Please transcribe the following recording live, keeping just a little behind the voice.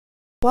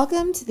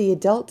Welcome to the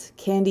Adult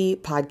Candy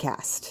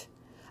Podcast.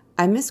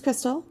 I'm Miss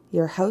Crystal,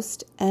 your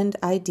host and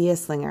idea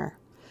slinger.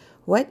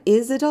 What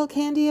is Adult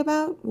Candy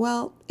about?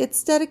 Well,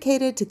 it's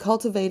dedicated to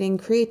cultivating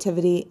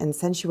creativity and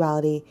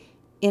sensuality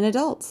in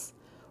adults,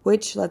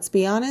 which, let's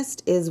be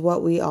honest, is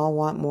what we all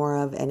want more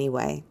of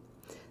anyway.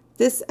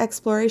 This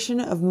exploration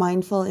of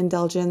mindful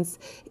indulgence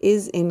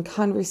is in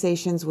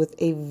conversations with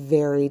a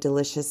very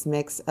delicious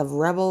mix of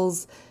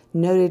rebels,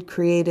 noted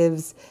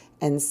creatives,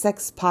 and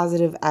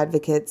sex-positive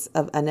advocates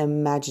of an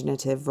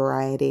imaginative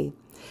variety.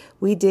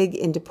 We dig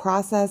into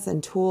process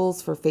and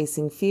tools for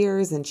facing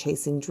fears and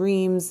chasing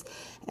dreams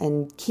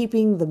and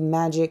keeping the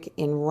magic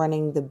in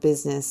running the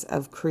business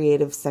of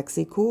creative,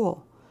 sexy,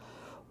 cool.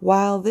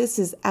 While this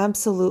is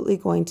absolutely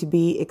going to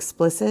be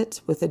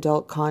explicit with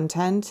adult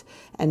content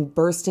and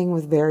bursting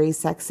with very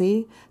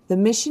sexy, the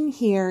mission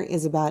here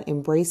is about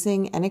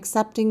embracing and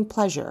accepting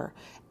pleasure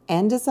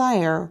and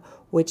desire,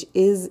 which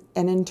is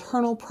an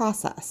internal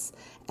process.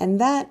 And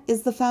that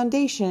is the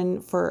foundation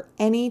for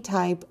any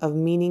type of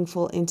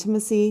meaningful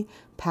intimacy,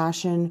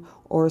 passion,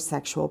 or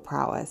sexual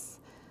prowess.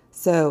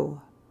 So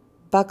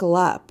buckle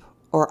up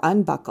or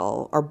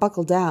unbuckle or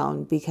buckle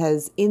down,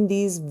 because in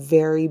these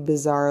very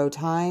bizarro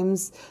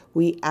times,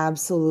 we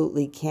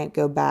absolutely can't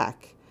go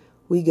back.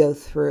 We go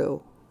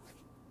through.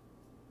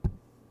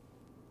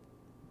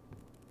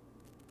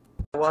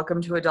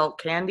 Welcome to Adult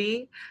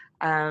Candy,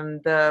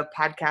 the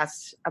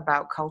podcast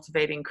about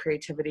cultivating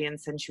creativity and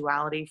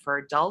sensuality for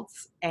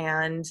adults.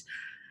 And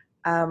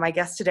my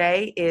guest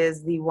today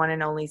is the one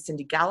and only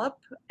Cindy Gallop.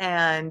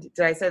 And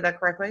did I say that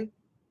correctly?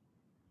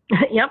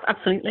 Yep,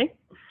 absolutely.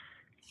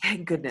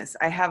 Thank goodness.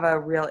 I have a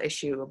real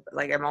issue.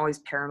 Like, I'm always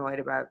paranoid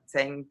about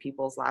saying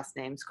people's last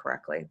names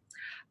correctly.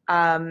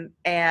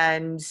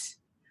 And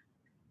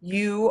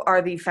you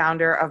are the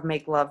founder of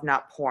Make Love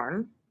Not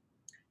Porn.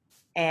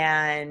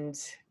 And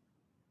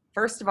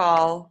first of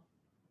all,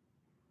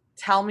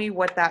 tell me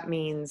what that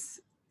means,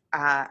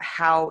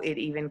 how it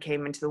even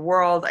came into the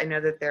world. I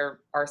know that there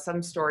are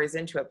some stories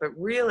into it, but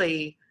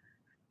really,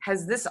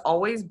 has this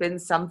always been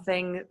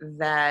something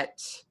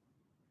that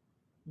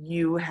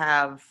you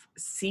have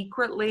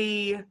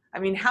secretly, I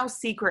mean, how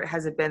secret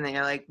has it been that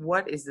you're like,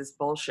 what is this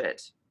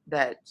bullshit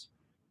that,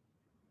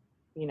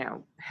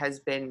 has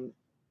been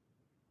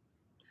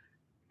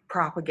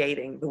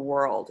propagating the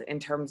world in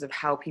terms of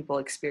how people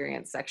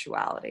experience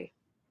sexuality?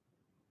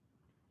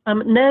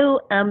 No,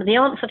 the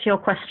answer to your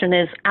question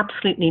is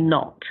absolutely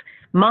not.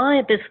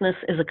 My business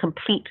is a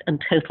complete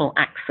and total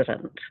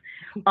accident.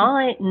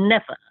 I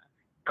never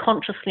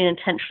consciously and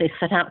intentionally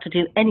set out to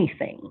do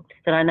anything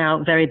that I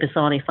now very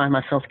bizarrely find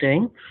myself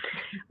doing.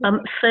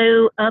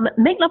 So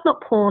Make Love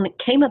Not Porn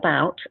came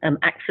about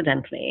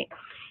accidentally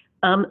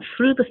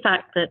through the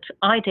fact that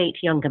I date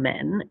younger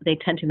men. They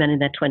tend to be men in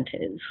their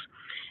 20s.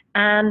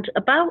 And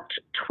about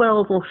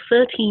 12 or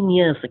 13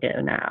 years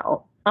ago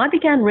now, I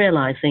began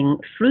realizing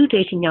through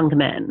dating younger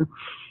men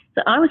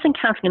that I was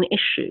encountering an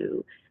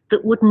issue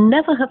that would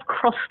never have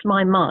crossed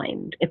my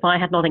mind if I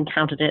had not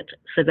encountered it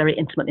so very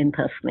intimately and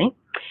personally.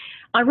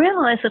 I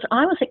realized that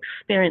I was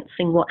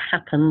experiencing what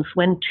happens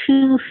when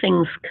two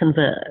things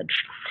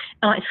converge.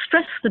 And I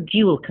stress the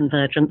dual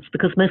convergence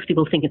because most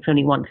people think it's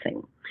only one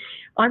thing.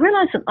 I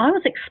realized that I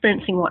was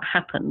experiencing what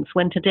happens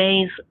when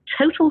today's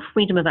total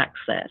freedom of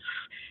access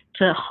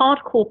to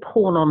hardcore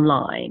porn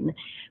online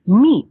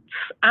meets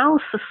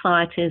our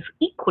society's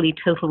equally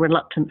total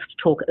reluctance to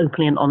talk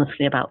openly and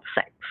honestly about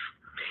sex.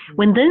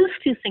 When those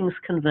two things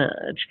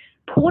converge,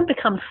 porn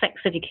becomes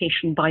sex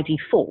education by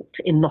default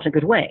in not a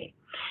good way.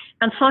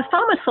 And so I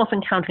found myself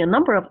encountering a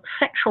number of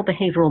sexual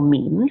behavioral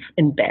memes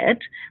in bed.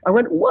 I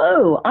went,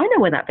 whoa, I know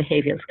where that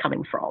behavior is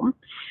coming from.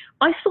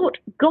 I thought,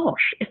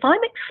 gosh, if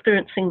I'm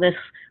experiencing this,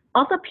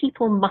 other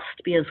people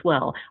must be as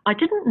well. I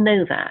didn't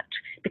know that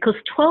because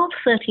 12,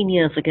 13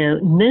 years ago,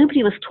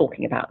 nobody was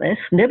talking about this.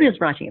 Nobody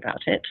was writing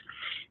about it.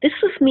 This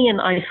was me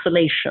in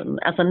isolation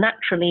as a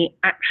naturally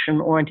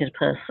action-oriented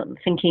person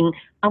thinking,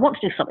 I want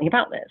to do something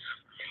about this.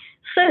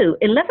 So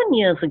 11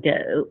 years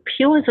ago,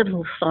 pure as a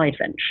little side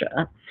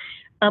venture,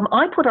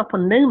 I put up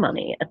on no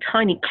money a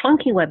tiny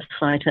clunky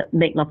website at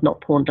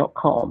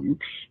makelovenotporn.com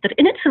that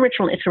in its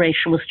original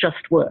iteration was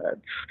just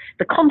words.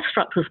 The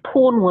construct was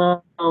porn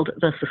world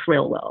versus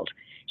real world.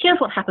 Here's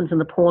what happens in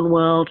the porn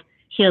world.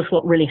 Here's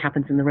what really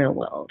happens in the real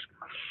world.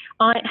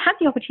 I had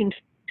the opportunity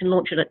to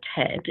launch it at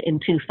TED in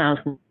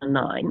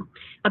 2009.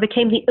 I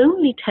became the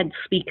only TED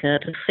speaker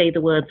to say the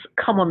words,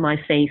 "come on my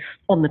face,"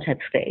 on the TED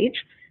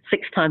stage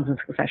 6 times in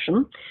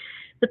succession.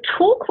 The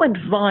talk went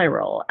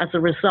viral as a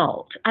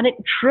result, and it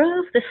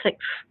drove this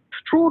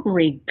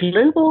extraordinary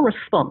global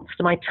response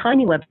to my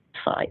tiny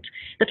website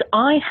that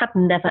I had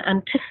never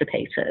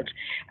anticipated.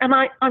 And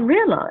I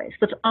realized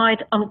that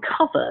I'd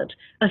uncovered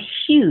a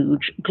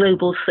huge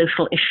global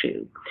social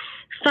issue.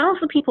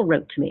 Thousands of people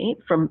wrote to me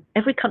from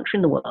every country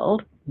in the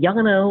world, young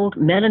and old,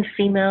 male and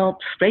female,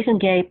 straight and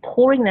gay,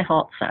 pouring their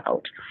hearts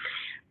out.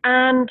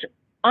 And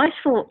I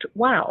thought,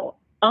 wow,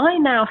 I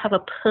now have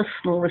a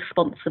personal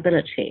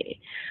responsibility.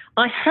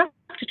 I have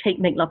to take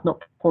Make Love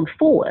Not Porn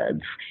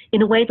forwards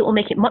in a way that will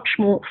make it much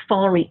more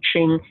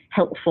far-reaching,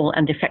 helpful,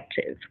 and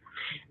effective.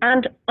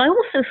 And I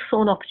also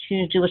saw an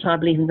opportunity to do what I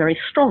believe in very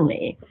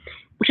strongly,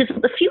 which is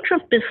that the future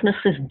of business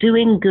is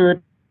doing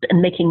good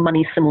and making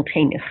money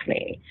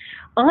simultaneously.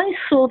 I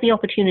saw the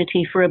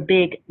opportunity for a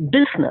big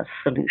business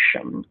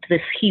solution to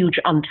this huge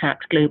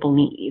untapped global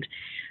need.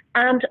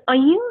 And I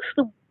use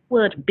the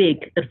word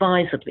big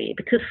advisedly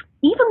because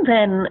even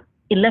then,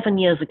 11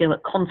 years ago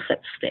at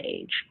concept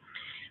stage,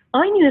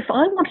 I knew if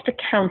I wanted to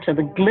counter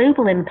the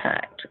global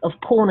impact of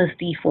porn as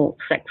default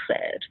sex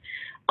ed,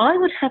 I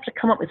would have to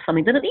come up with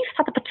something that at least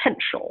had the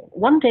potential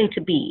one day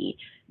to be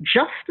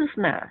just as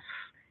mass,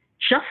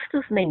 just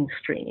as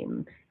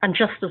mainstream, and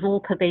just as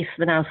all-pervasive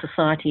in our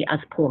society as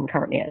porn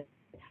currently is.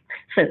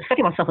 So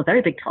setting myself a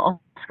very big task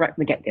right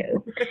from the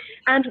get-go.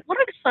 And what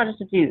I decided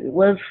to do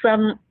was, so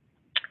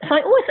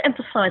I always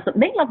emphasize that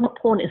Make Love Not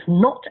Porn is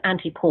not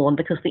anti-porn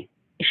because the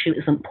issue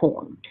isn't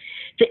porn.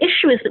 The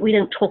issue is that we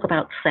don't talk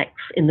about sex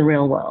in the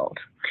real world.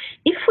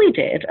 If we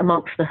did,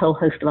 amongst the whole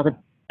host of other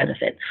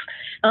benefits,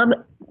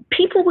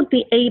 people would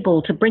be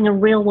able to bring a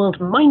real-world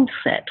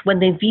mindset when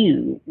they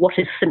view what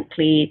is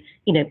simply,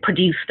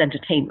 produced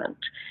entertainment.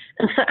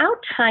 And so our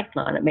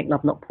tagline at Make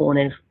Love Not Porn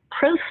is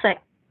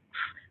pro-sex,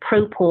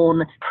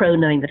 pro-porn,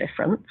 pro-knowing the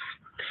difference.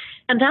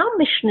 And our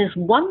mission is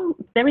one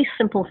very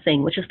simple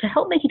thing, which is to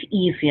help make it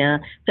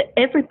easier for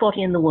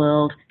everybody in the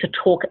world to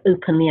talk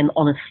openly and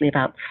honestly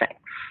about sex.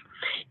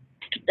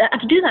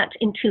 And to do that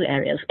in two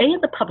areas. A, in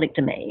the public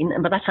domain,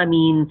 and by that I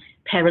mean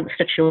parents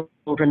to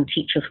children,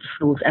 teachers to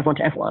schools, everyone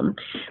to everyone.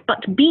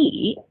 But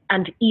B,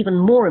 and even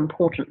more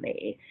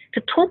importantly,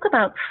 to talk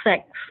about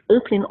sex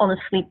openly and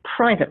honestly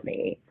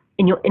privately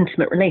in your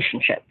intimate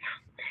relationships.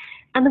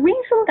 And the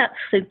reason that's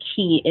so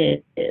key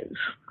is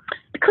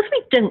because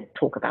we don't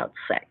talk about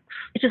sex,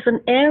 it is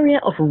an area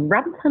of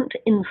rampant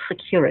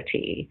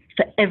insecurity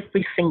for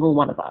every single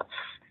one of us.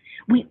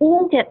 We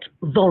all get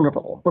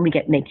vulnerable when we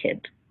get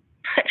naked.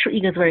 Sexual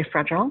ego is very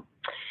fragile.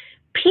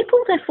 People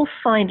therefore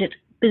find it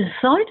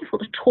bizarrely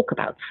difficult to talk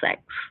about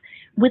sex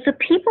with the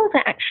people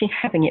they're actually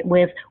having it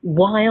with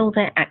while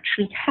they're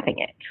actually having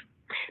it.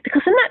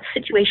 Because in that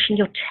situation,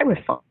 you're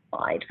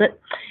terrified that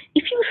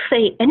if you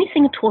say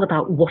anything at all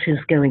about what is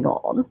going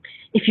on,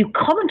 if you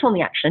comment on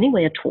the action any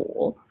way at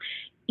all,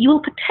 you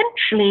will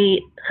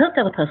potentially hurt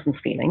the other person's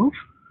feelings,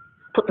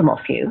 put them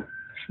off you,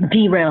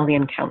 derail the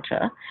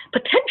encounter,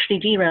 potentially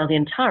derail the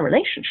entire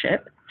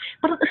relationship,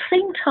 but at the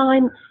same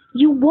time,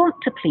 you want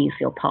to please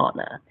your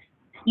partner.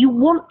 You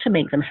want to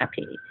make them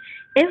happy.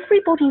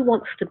 Everybody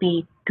wants to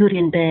be good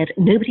in bed.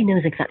 Nobody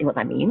knows exactly what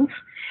that means.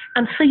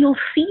 And so you'll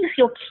seize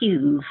your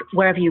cues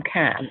wherever you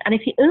can. And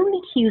if the only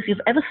cues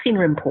you've ever seen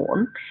are in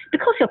porn,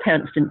 because your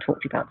parents didn't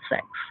talk to you about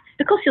sex,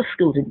 because your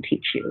school didn't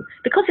teach you,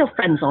 because your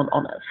friends aren't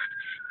honest,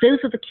 those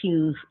are the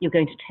cues you're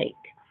going to take.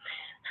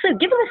 So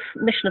given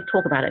this mission of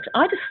talk about it,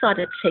 I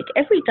decided to take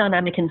every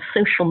dynamic in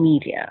social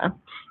media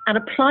and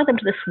apply them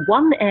to this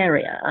one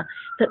area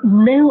that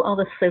no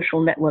other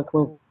social network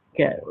will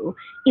go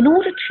in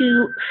order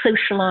to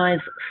socialize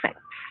sex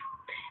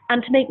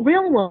and to make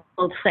real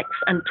world sex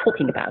and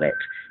talking about it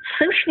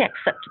socially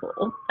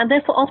acceptable and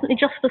therefore ultimately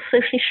just as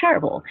socially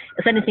shareable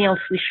as anything else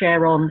we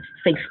share on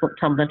Facebook,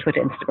 Tumblr,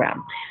 Twitter,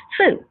 Instagram.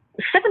 So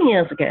 7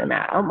 years ago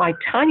now, my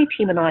tiny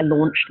team and I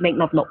launched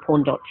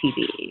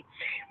MakeLoveNotPorn.tv,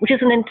 which is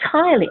an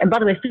entirely, and by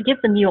the way, forgive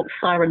the New York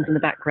sirens in the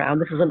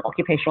background. This is an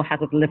occupational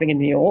hazard of living in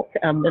New York.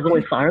 There's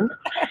always sirens.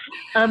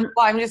 Well,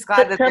 I'm just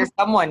glad that there's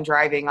someone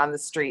driving on the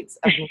streets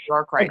of New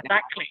York right now.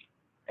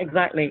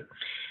 Exactly.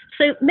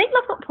 So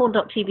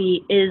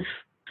MakeLoveNotPorn.tv is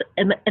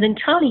an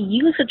entirely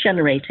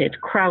user-generated,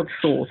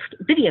 crowdsourced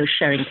video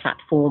sharing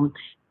platform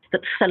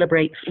that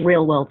celebrates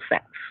real-world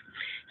sex.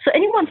 So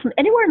anyone from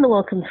anywhere in the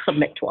world can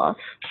submit to us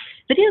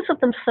videos of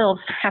themselves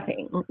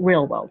having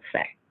real-world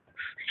sex.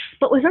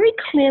 But we're very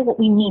clear what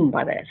we mean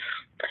by this.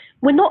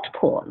 We're not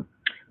porn.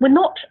 We're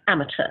not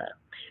amateur.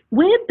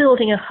 We're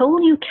building a whole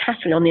new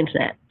category on the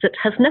internet that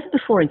has never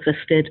before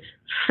existed,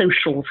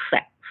 social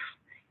sex.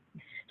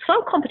 So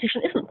our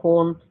competition isn't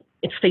porn,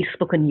 it's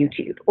Facebook and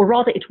YouTube. Or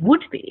rather, it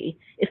would be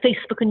if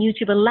Facebook and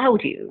YouTube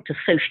allowed you to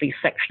socially,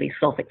 sexually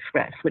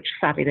self-express, which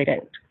sadly they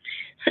don't.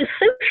 So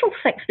social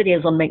sex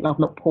videos on Make Love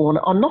Not Porn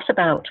are not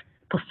about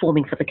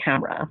performing for the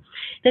camera.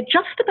 They're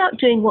just about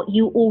doing what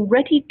you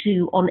already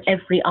do on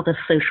every other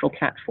social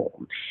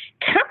platform.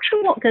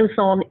 Capturing what goes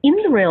on in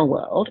the real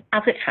world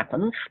as it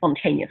happens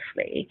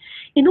spontaneously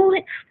in all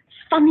its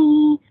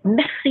funny,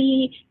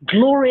 messy,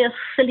 glorious,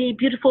 silly,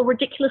 beautiful,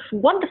 ridiculous,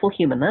 wonderful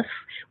humanness.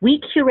 We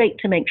curate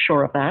to make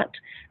sure of that.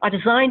 I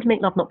designed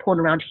Make Love Not Porn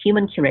around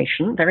human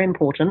curation, very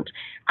important.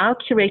 Our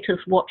curators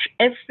watch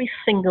every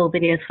single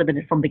video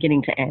submitted from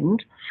beginning to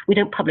end. We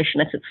don't publish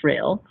unless it's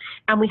real.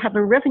 And we have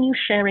a revenue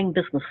sharing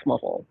business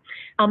model.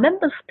 Our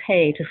members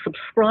pay to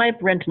subscribe,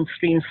 rent, and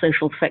stream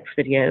social sex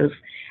videos,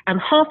 and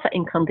half that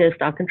income goes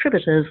to our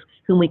contributors,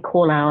 whom we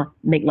call our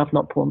Make Love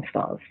Not Porn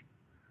stars.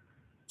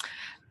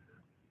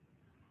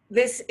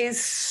 This is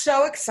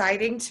so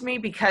exciting to me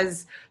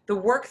because the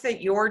work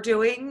that you're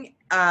doing,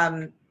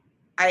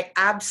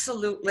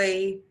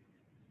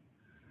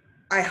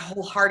 I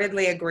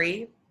wholeheartedly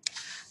agree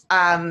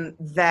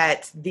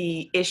that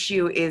the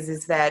issue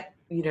is that,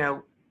 you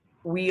know,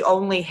 we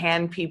only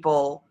hand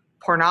people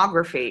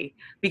pornography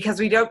because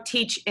we don't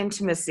teach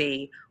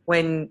intimacy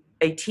when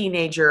a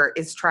teenager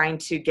is trying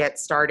to get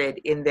started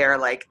in their,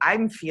 like,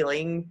 I'm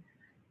feeling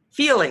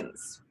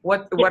feelings.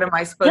 What am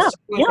I supposed to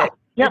do with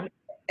it?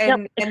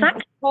 And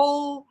Exactly. the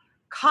whole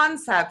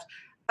concept,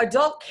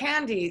 adult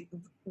candy,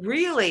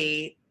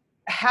 really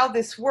how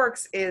this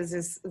works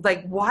is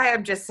like why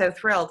I'm just so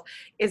thrilled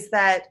is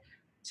that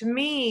to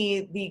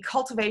me the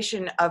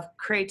cultivation of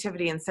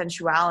creativity and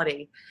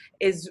sensuality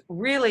is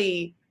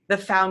really the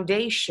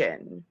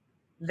foundation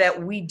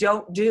that we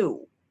don't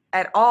do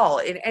at all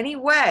in any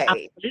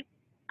way.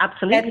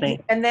 Absolutely.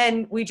 And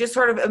then we just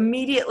sort of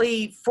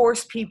immediately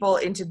force people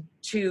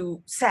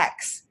into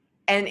sex.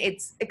 And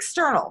it's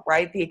external,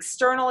 right? The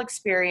external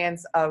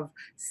experience of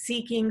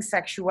seeking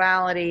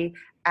sexuality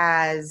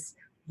as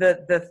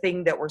the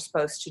thing that we're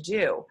supposed to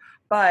do.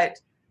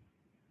 But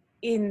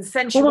in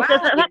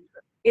sensuality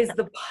is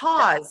the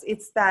pause.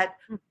 It's that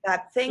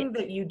thing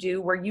that you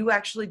do where you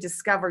actually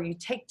discover, you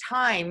take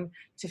time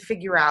to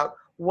figure out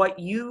what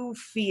you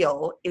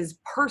feel is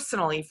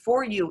personally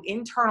for you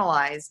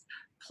internalized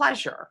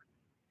pleasure.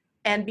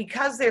 And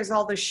because there's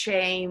all the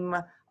shame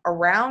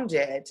around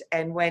it,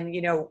 and when,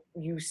 you know,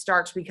 you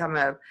start to become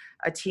a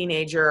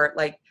teenager,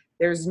 like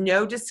there's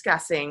no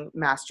discussing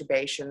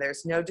masturbation,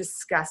 there's no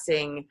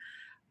discussing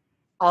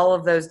all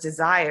of those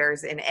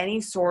desires in any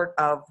sort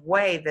of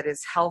way that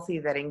is healthy,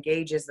 that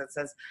engages, that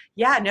says,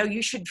 yeah, no,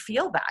 you should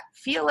feel that.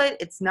 Feel it.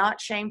 It's not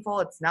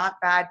shameful. It's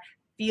not bad.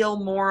 Feel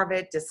more of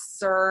it.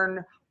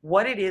 Discern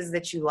what it is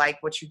that you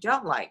like, what you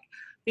don't like.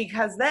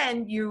 Because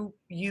then you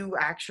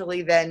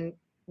actually then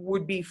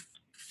would be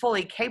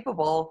fully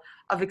capable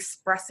of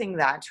expressing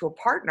that to a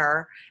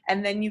partner.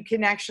 And then you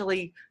can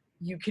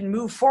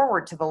move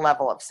forward to the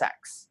level of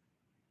sex.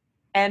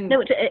 And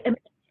no,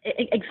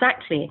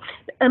 exactly.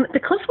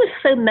 Because we're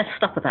so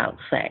messed up about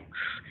sex,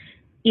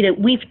 you know,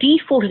 we've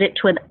defaulted it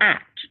to an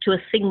act, to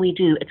a thing we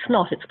do. It's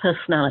not, it's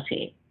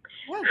personality.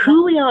 Yeah, exactly.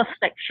 Who we are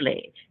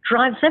sexually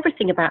drives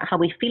everything about how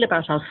we feel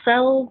about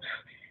ourselves,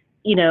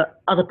 you know,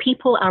 other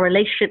people, our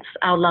relationships,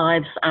 our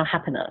lives, our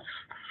happiness.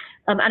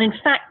 And in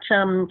fact,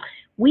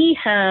 we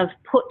have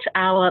put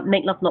our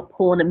Make Love Not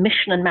Porn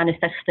mission and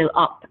manifesto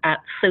up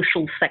at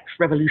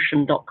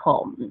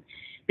socialsexrevolution.com.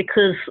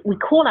 because we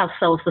call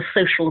ourselves the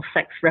social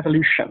sex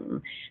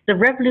revolution. The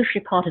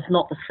revolutionary part is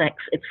not the sex,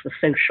 it's the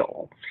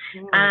social.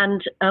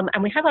 And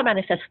we have our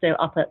manifesto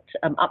up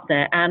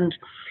there, and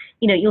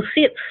you know, you'll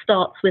see it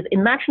starts with,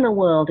 imagine a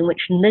world in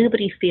which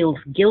nobody feels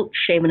guilt,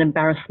 shame, and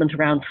embarrassment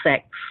around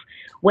sex,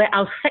 where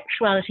our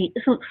sexuality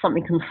isn't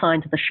something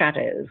consigned to the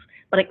shadows,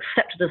 but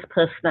accepted as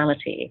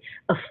personality,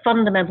 a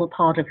fundamental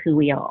part of who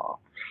we are,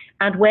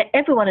 and where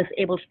everyone is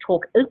able to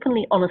talk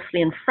openly,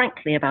 honestly, and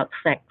frankly about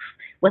sex,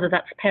 whether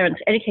that's parents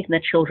educating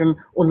their children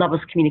or lovers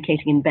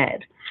communicating in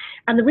bed.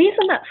 And the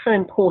reason that's so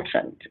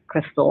important,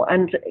 Crystal,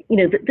 and you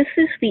know, that this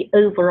is the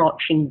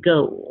overarching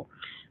goal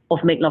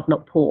of Make Love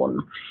Not Porn.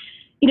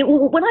 You know,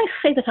 when I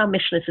say that our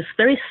mission is this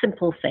very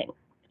simple thing,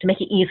 to make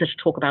it easier to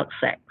talk about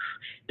sex,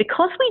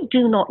 because we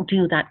do not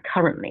do that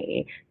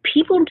currently,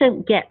 people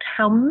don't get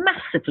how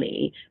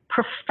massively,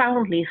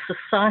 profoundly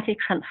society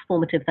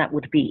transformative that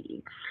would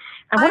be.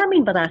 And what I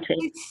mean by that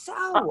is...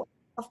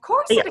 Of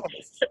course it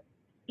is.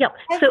 Yeah,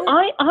 so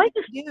I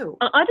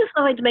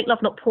decided to make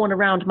Love Not Porn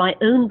around my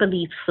own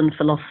beliefs and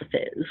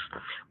philosophies,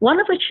 one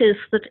of which is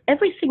that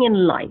everything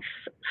in life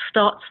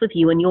starts with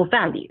you and your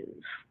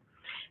values.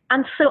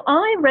 And so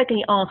I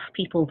regularly ask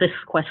people this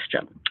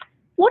question: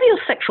 what are your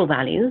sexual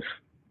values?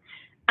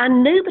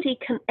 And nobody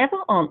can ever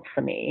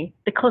answer me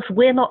because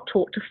we're not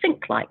taught to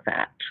think like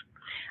that.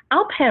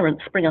 Our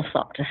parents bring us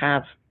up to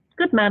have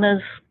good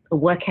manners, a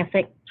work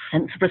ethic,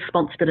 sense of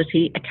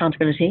responsibility,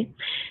 accountability.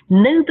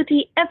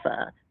 Nobody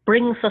ever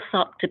brings us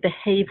up to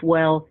behave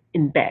well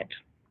in bed.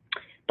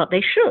 But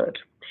they should,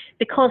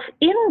 because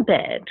in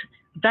bed,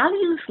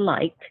 values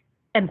like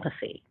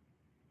empathy,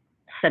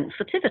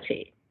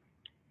 sensitivity,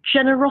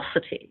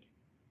 generosity,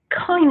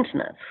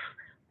 kindness,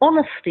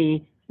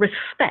 honesty,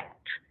 respect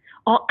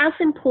are as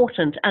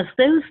important as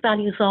those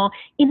values are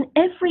in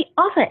every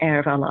other area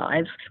of our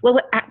lives where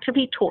we're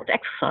actively taught to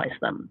exercise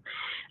them.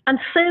 And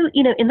so,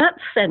 you know, in that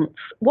sense,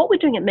 what we're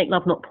doing at Make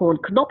Love Not Porn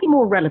could not be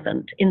more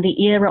relevant in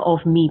the era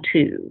of Me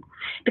Too.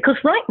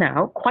 Because right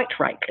now, quite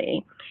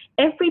rightly,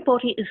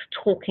 everybody is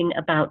talking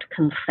about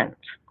consent.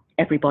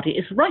 Everybody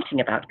is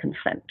writing about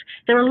consent.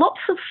 There are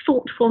lots of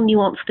thoughtful,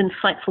 nuanced,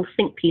 insightful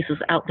think pieces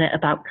out there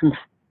about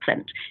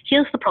consent.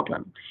 Here's the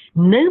problem.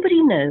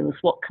 Nobody knows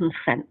what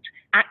consent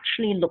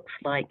actually looks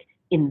like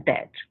in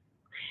bed.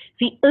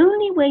 The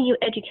only way you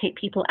educate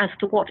people as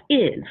to what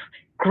is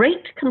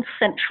great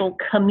consensual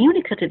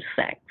communicative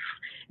sex,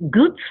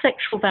 good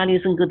sexual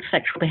values and good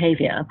sexual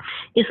behavior,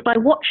 is by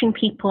watching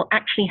people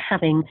actually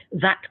having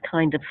that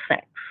kind of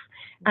sex.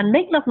 And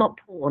Make Love Not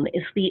Porn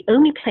is the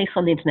only place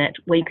on the internet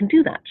where you can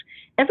do that.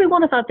 Every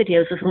one of our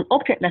videos is an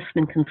object lesson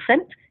in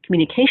consent,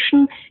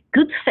 communication,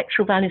 good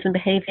sexual values and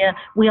behavior.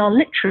 We are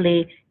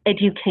literally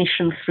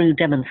education through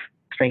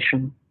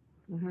demonstration.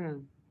 Mm-hmm.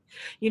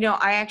 You know,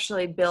 I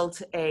actually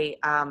built a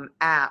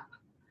app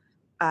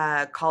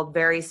called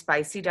Very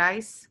Spicy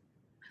Dice.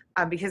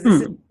 Because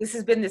this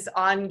has been this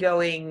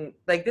ongoing,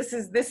 like, this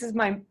is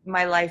my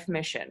life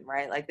mission,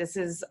 right? Like, this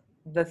is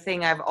the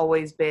thing I've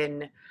always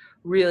been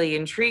really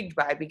intrigued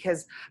by,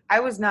 because I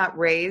was not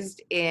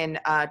raised in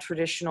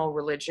traditional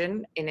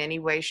religion in any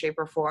way, shape,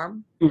 or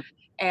form.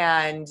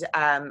 And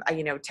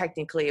you know,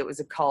 technically it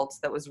was a cult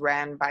that was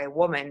ran by a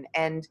woman,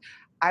 and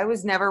I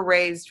was never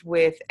raised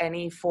with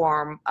any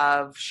form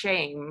of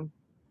shame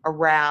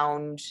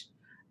around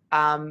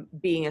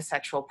being a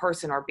sexual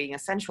person or being a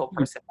sensual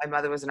person. My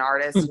mother was an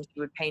artist and she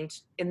would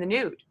paint in the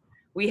nude.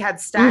 We had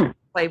stacked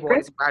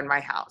Playboys around my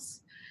house.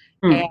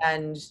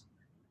 And,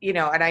 you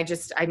know, and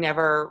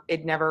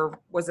it never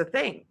was a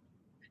thing.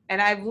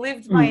 And I've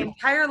lived my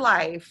entire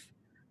life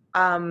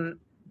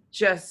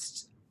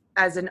just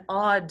as an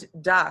odd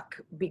duck,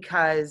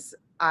 because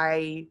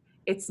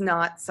it's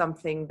not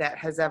something that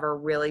has ever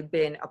really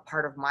been a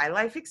part of my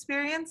life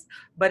experience,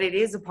 but it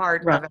is a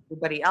part of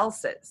everybody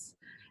else's.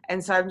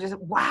 And so I'm just,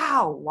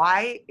 wow,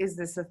 why is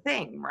this a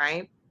thing,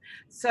 right?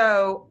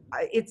 So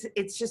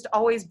it's just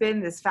always been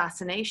this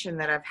fascination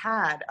that I've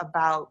had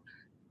about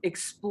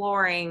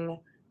exploring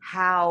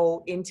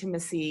how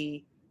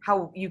intimacy,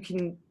 how you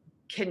can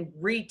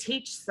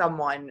reteach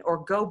someone or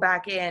go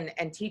back in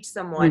and teach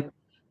someone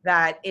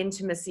that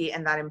intimacy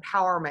and that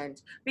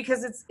empowerment,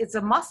 because it's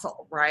a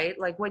muscle, right?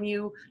 Like, when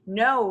you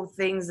know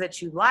things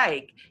that you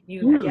like,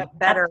 you get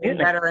better and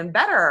better and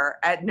better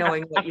at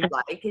knowing what you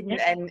like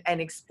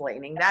and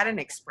explaining that and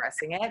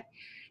expressing it.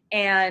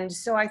 And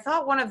so I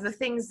thought one of the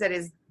things that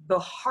is the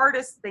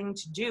hardest thing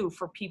to do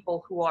for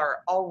people who are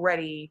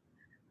already,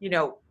 you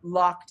know,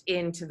 locked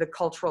into the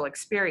cultural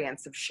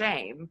experience of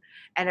shame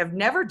and have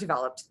never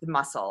developed the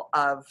muscle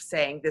of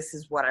saying, this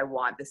is what I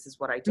want, this is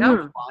what I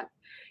don't want,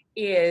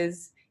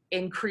 is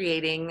in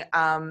creating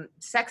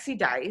sexy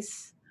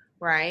dice,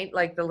 right?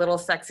 Like the little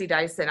sexy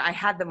dice. And I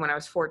had them when I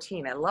was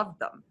 14. I loved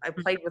them. I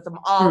played with them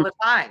all the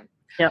time.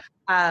 Yep.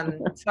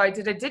 So I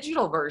did a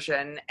digital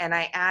version, and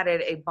I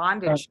added a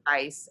bondage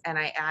dice, and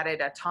I added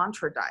a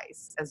tantra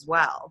dice as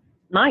well.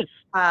 Nice.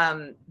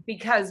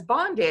 Because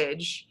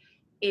bondage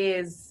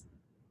is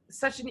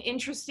such an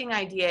interesting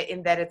idea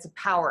in that it's a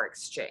power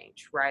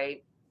exchange,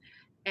 right?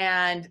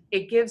 And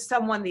it gives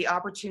someone the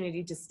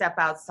opportunity to step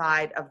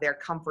outside of their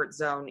comfort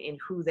zone in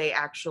who they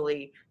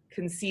actually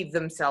conceive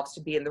themselves to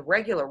be in the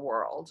regular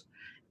world.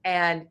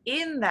 And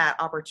in that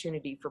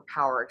opportunity for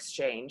power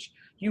exchange,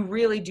 you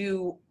really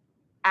do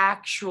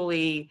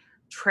actually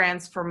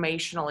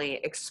transformationally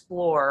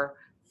explore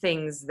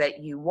things that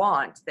you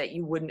want that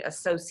you wouldn't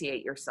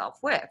associate yourself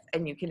with.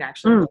 And you can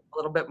actually know a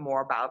little bit more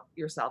about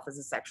yourself as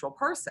a sexual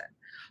person.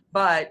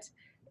 But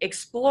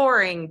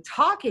exploring,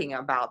 talking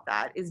about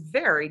that is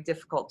very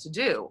difficult to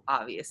do,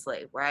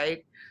 obviously,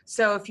 right?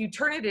 So if you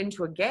turn it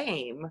into a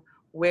game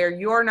where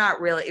you're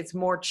not really, it's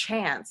more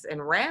chance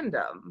and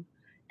random,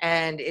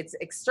 and it's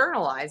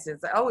externalized,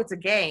 it's, oh, it's a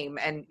game,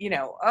 and, you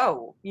know,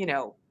 oh, you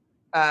know,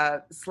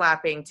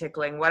 slapping,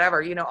 tickling,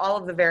 whatever, you know, all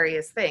of the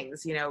various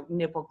things, you know,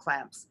 nipple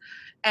clamps.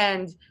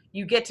 And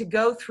you get to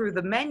go through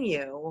the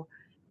menu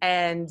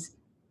and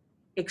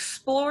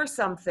explore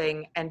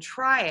something and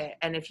try it.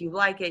 And if you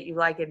like it, you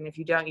like it. And if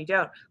you don't, you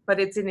don't. But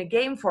it's in a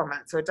game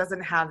format, so it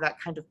doesn't have that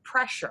kind of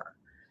pressure.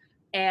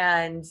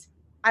 And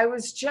I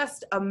was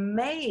just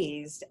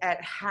amazed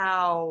at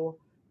how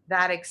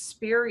that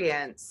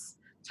experience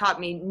taught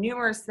me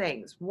numerous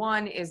things.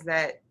 One is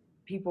that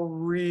people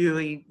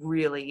really,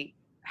 really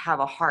have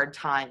a hard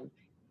time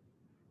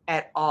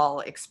at all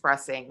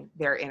expressing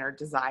their inner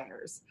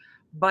desires.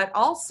 But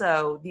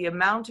also the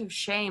amount of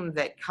shame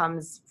that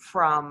comes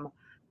from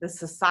the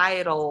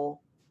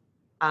societal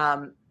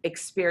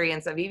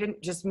experience of even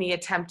just me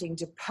attempting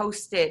to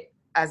post it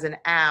as an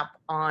app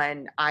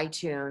on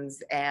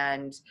iTunes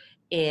and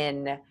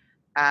in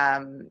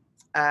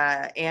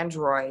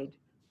Android,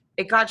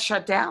 it got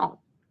shut down.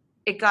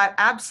 It got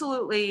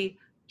absolutely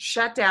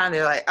shut down.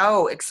 They're like,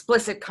 oh,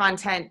 explicit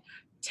content,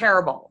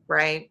 terrible,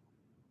 right?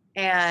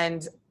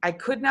 And I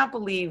could not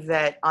believe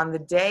that on the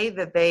day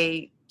that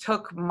they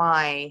took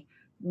and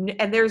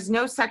there's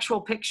no sexual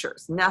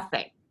pictures,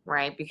 nothing,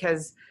 right?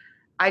 Because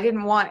I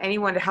didn't want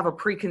anyone to have a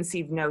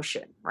preconceived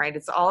notion, right?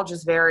 It's all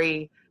just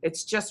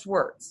it's just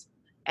words.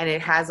 And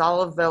it has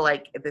all of the,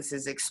 like, this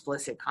is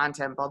explicit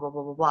content, blah, blah,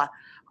 blah, blah, blah.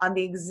 On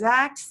the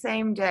exact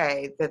same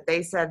day that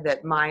they said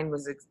that mine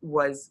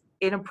was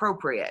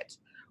inappropriate,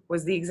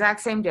 was the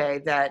exact same day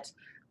that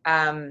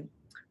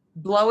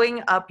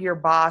blowing up your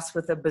boss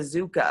with a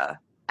bazooka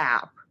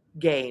app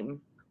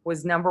game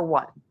was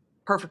 #1.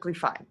 Perfectly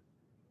fine.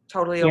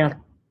 Totally okay.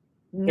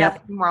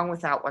 Nothing wrong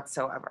with that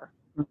whatsoever.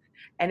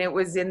 And it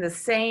was in the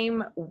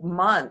same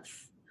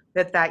month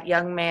that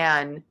young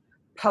man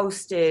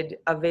posted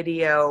a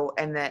video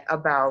and that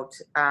about,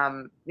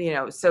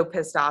 so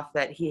pissed off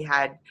that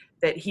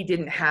he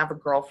didn't have a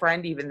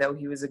girlfriend, even though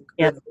he was a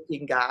Yep. good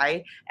looking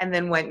guy, and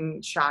then went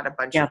and shot a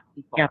bunch Yep. of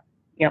people.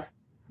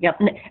 Yep.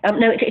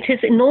 No, it is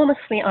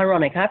enormously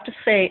ironic. I have to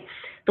say,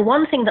 the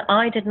one thing that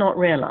I did not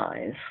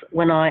realize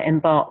when I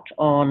embarked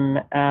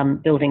on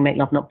building Make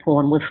Love Not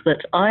Porn was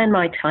that I and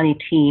my tiny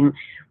team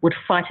would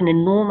fight an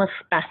enormous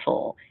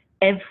battle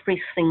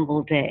every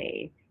single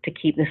day to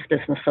keep this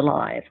business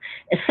alive,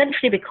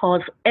 essentially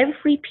because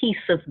every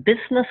piece of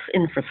business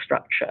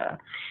infrastructure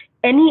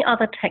any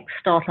other tech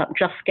startup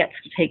just gets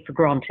to take for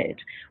granted.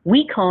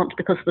 We can't,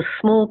 because the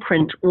small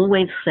print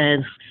always says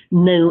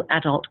no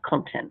adult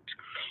content.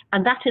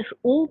 And that is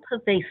all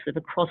pervasive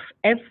across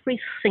every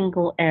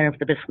single area of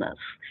the business.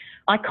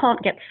 I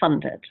can't get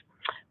funded.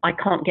 I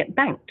can't get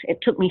banked. It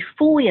took me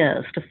 4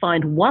 years to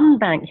find one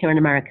bank here in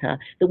America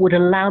that would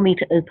allow me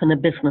to open a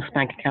business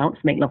bank account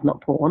to Make Love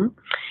Not Porn.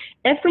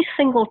 Every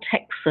single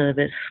tech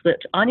service that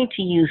I need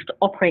to use to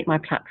operate my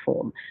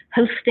platform,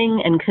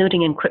 hosting,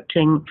 encoding,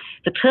 encrypting,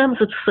 the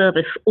terms of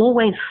service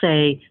always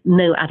say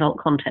no adult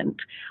content.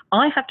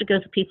 I have to go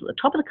to people at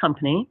the top of the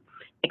company,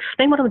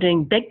 explain what I'm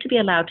doing, beg to be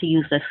allowed to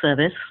use their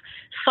service.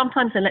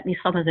 Sometimes they let me,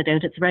 sometimes they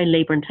don't. It's a very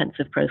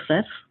labor-intensive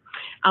process.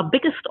 Our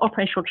biggest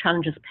operational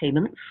challenge is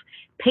payments.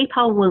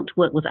 PayPal won't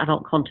work with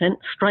adult content.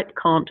 Stripe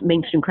can't.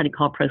 Mainstream credit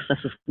card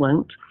processors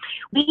won't.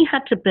 We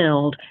had to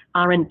build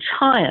our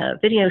entire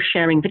video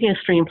sharing, video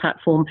streaming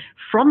platform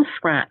from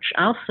scratch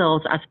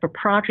ourselves as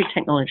proprietary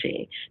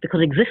technology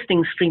because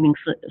existing streaming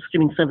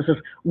services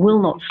will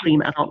not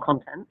stream adult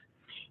content.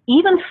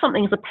 Even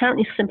something as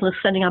apparently simple as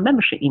sending our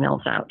membership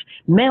emails out.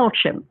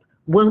 MailChimp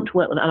won't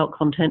work with adult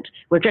content.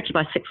 We're rejected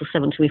by 6 or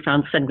 7 until we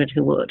found SendGrid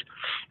who would.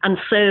 And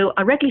so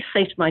I regularly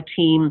say to my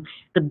team,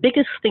 the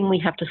biggest thing we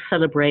have to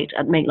celebrate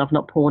at Make Love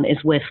Not Porn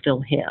is we're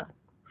still here.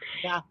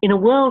 Yeah. In a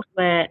world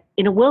where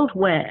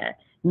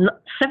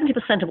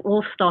 70% of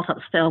all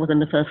startups fail within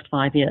the first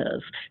 5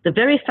 years, the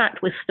very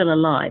fact we're still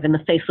alive in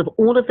the face of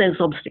all of those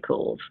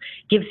obstacles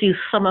gives you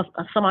some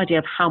idea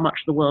of how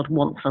much the world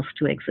wants us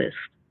to exist.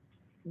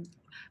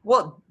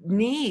 Well,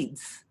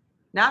 needs,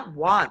 not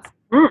wants.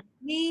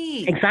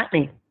 Needs.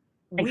 Exactly.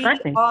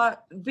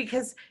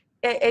 Because,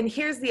 and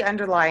here's the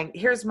underlying,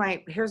 here's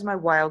my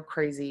wild,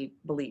 crazy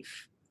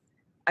belief.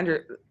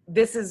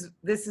 This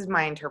is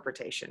my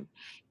interpretation,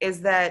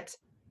 is that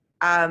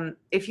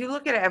if you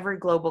look at every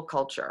global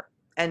culture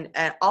and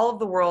all of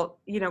the world,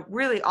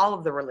 really all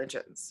of the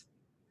religions,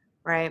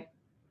 right?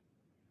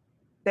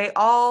 They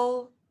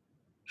all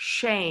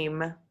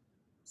shame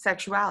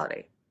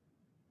sexuality.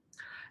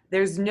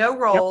 There's no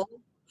role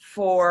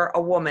for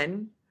a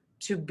woman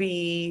to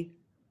be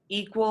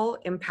equal,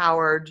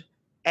 empowered,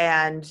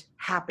 and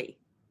happy.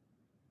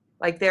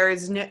 Like there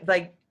is no,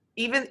 like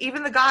even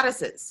the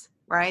goddesses,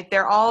 right?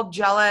 They're all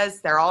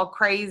jealous. They're all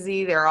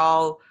crazy.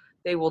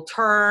 They will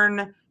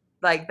turn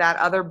like that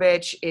other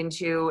bitch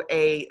into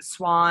a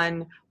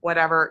swan,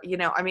 whatever,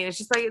 it's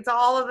just like, it's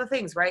all of the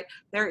things, right?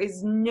 There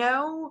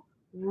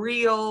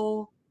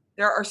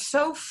are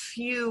so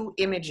few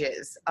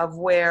images of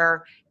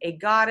where a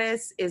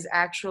goddess is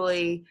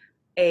actually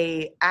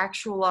a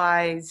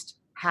actualized,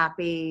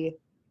 happy,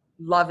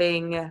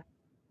 loving,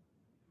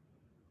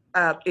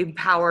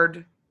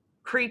 empowered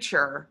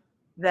creature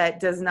that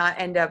does not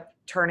end up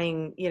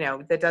turning,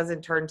 that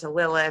doesn't turn to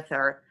Lilith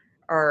or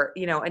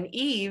and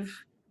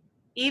Eve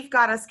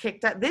got us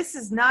kicked out. This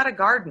is not a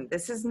garden.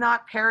 This is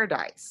not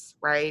paradise,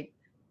 right?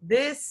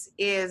 This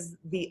is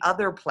the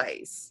other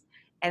place,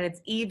 and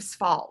it's Eve's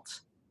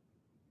fault.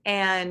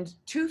 And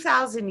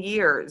 2,000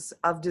 years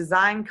of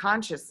design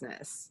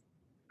consciousness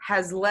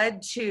has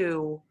led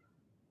to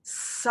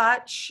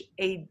such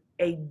a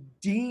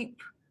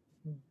deep,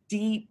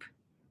 deep,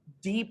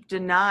 deep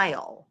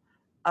denial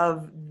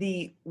of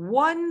the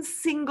one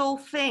single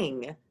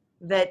thing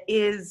that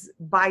is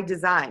by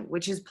design,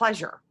 which is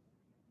pleasure.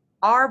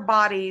 Our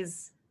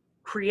bodies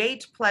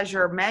create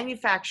pleasure,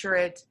 manufacture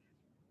it,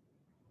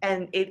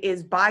 and it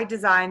is by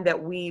design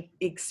that we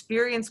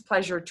experience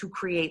pleasure to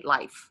create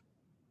life.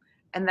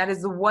 And that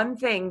is the one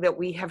thing that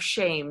we have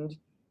shamed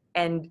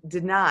and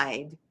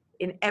denied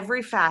in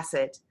every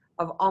facet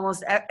of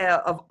almost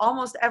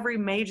every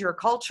major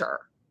culture.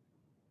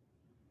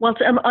 Well,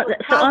 I'm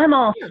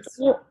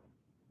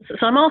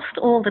asked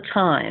all the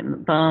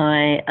time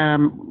by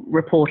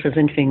reporters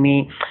interviewing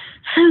me,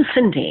 so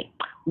Cindy,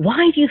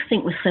 why do you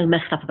think we're so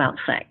messed up about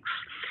sex?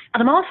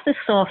 And I'm asked this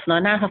so often, I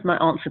now have my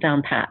answer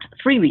down pat.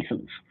 3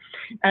 reasons,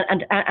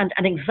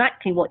 and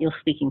exactly what you're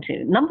speaking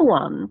to. Number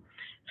one,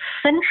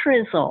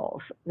 centuries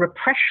of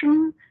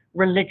repression,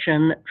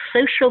 religion,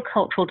 social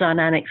cultural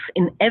dynamics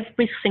in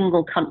every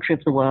single country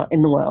of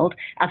in the world.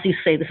 As you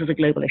say, this is a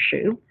global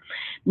issue.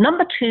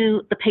 Number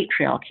two, the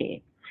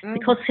patriarchy,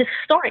 because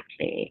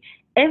historically,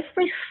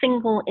 every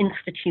single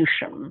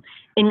institution,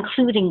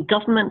 including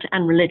government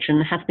and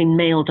religion, has been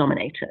male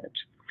dominated.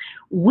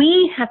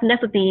 We have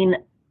never been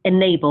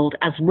enabled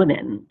as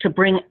women to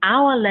bring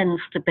our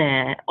lens to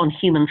bear on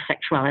human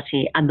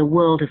sexuality, and the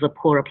world is a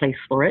poorer place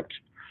for it.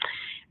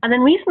 And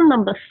then reason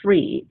number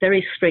three,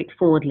 very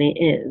straightforwardly,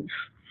 is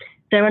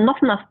there are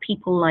not enough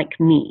people like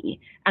me.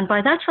 And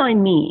by that I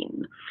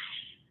mean,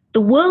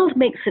 the world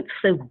makes it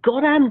so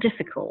goddamn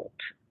difficult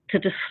to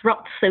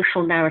disrupt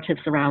social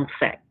narratives around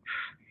sex.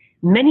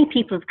 Many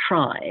people have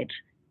tried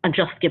and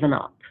just given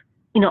up.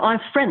 You know, I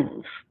have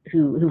friends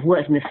who've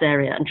worked in this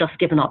area and just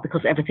given up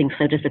because everything's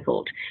so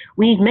difficult.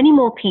 We need many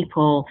more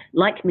people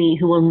like me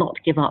who will not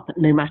give up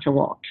no matter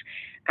what.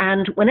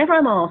 And whenever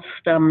I'm asked,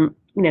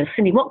 you know,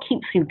 Cindy, what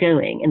keeps you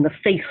going in the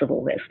face of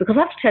all this? Because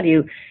I have to tell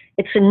you,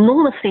 it's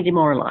enormously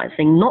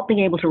demoralizing not being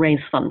able to raise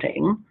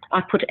funding.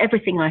 I've put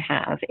everything I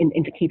have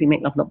into keeping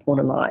Make Love Not Porn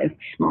alive.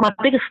 My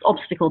biggest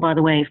obstacle, by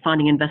the way,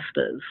 finding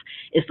investors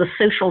is the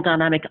social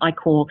dynamic I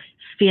call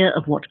fear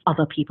of what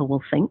other people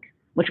will think,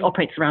 which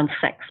operates around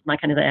sex, my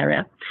kind of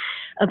area.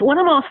 But when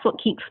I'm asked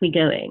what keeps me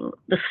going,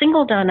 the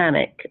single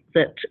dynamic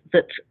that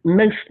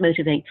most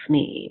motivates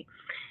me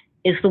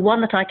is the one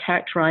that I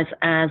characterize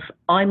as,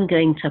 I'm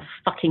going to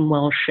fucking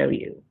well show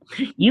you.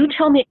 You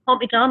tell me it can't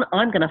be done,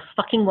 I'm going to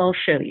fucking well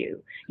show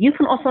you. You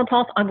can offer a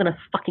path, I'm going to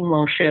fucking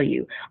well show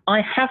you. I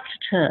have to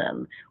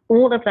turn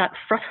all of that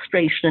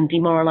frustration and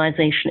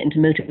demoralization into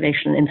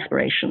motivation and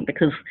inspiration,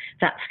 because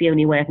that's the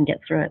only way I can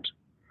get through it.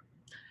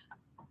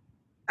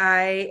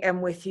 I am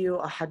with you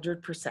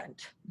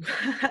 100%.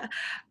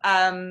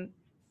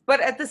 But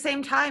at the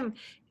same time,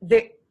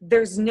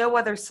 there's no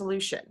other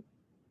solution,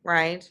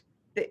 right?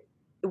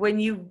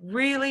 When you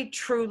really,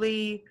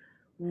 truly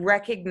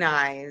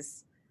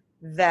recognize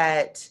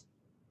that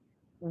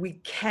we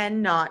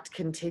cannot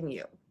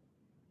continue,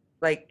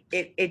 like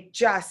it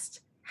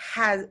just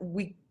has,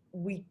 we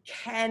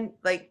can,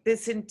 like,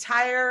 this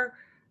entire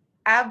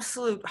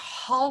absolute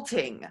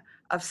halting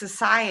of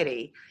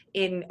society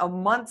in a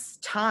month's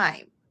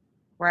time,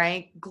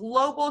 right?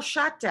 Global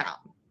shutdown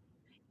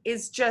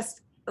is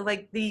just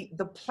like the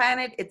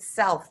planet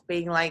itself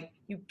being like,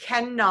 you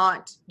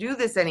cannot do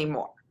this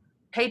anymore.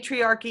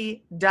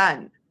 Patriarchy,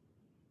 done.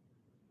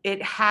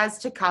 It has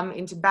to come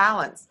into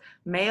balance.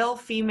 Male,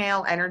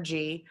 female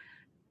energy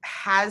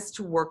has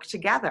to work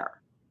together.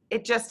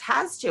 It just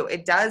has to.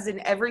 It does in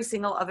every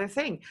single other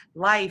thing.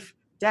 Life,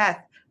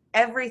 death,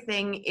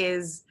 everything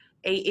is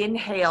a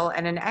inhale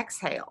and an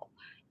exhale.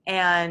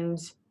 And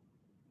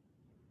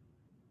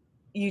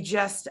you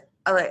just,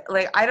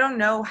 like, I don't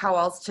know how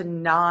else to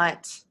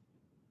not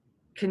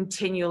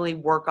continually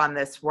work on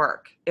this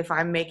work. If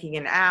I'm making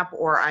an app,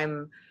 or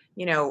I'm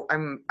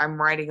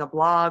writing a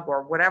blog,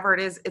 or whatever it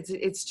is, it's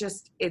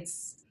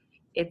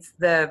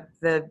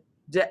the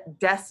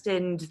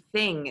destined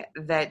thing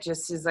that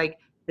just is like,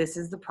 this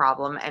is the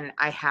problem, and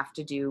I have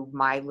to do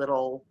my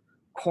little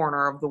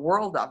corner of the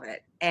world of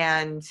it.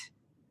 And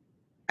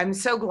I'm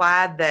so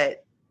glad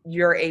that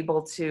you're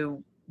able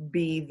to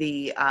be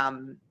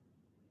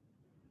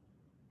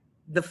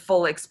the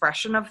full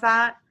expression of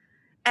that.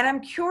 And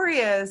I'm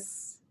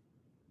curious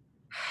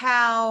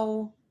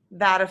how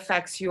that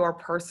affects your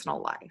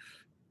personal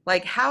life.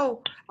 Like,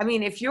 how, I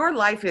mean, if your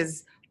life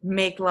is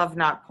make love,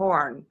 not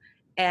porn,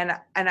 and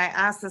I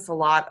ask this a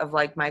lot of,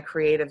 like, my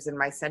creatives and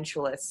my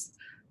sensualists,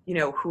 you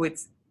know, who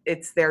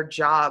it's their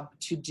job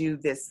to do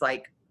this,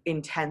 like,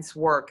 intense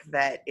work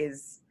that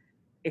is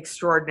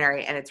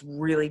extraordinary, and it's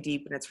really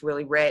deep and it's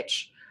really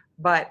rich.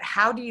 But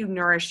how do you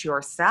nourish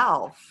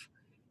yourself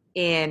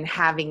in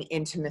having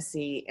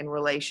intimacy in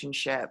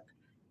relationship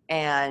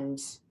and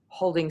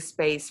holding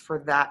space for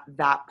that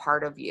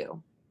part of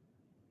you?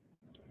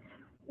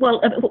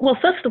 Well,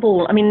 first of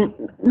all, I mean,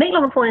 Make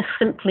Love and Porn is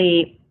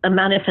simply a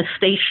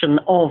manifestation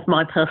of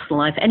my personal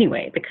life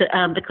anyway,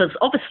 because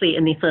obviously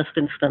in the first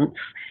instance,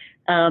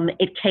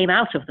 it came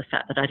out of the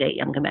fact that I date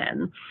younger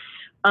men.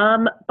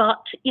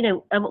 But, you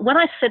know, when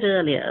I said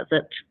earlier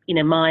that, you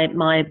know,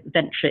 my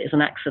venture is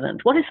an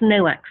accident, what is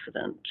no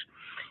accident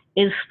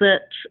is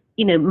that,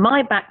 you know,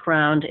 my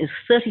background is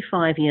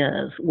 35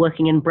 years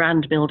working in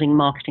brand building,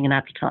 marketing, and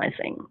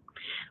advertising.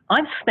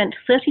 I've spent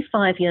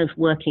 35 years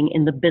working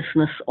in the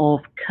business of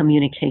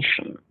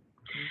communication.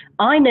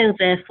 I know,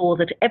 therefore,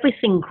 that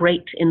everything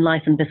great in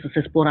life and business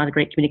is born out of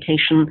great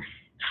communication.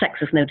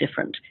 Sex is no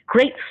different.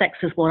 Great sex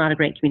is born out of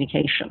great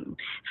communication.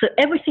 So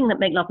everything that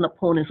Make Love Not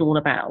Porn is all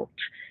about,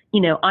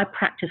 you know, I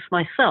practice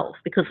myself,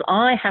 because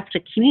I have to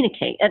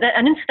communicate.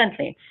 And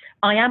incidentally,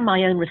 I am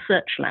my own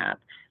research lab.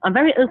 I'm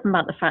very open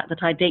about the fact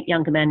that I date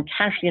younger men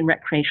casually and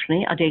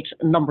recreationally. I date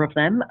a number of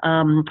them.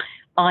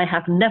 I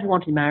have never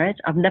wanted to be married.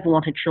 I've never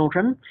wanted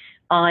children.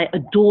 I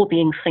adore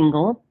being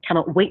single,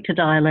 cannot wait to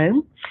die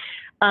alone.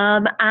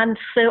 And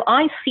so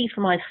I see for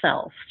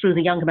myself, through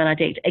the younger men I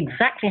date,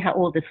 exactly how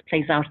all this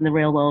plays out in the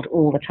real world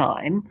all the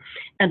time.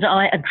 And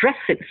I address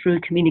it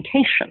through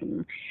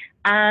communication.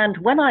 And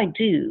when I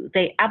do,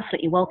 they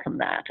absolutely welcome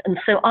that. And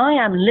so I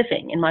am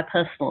living in my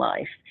personal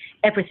life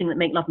everything that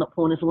Make Love Not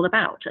Porn is all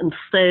about. And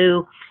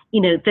so, you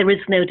know, there is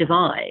no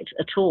divide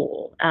at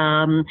all.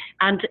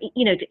 And,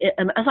 you know,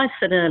 as I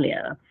said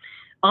earlier,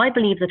 I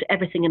believe that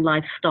everything in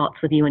life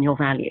starts with you and your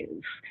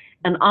values.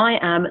 And I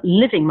am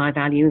living my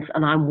values,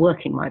 and I'm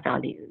working my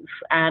values.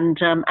 And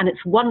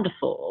it's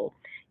wonderful,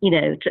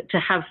 to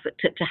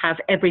have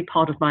every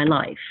part of my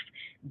life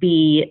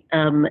be,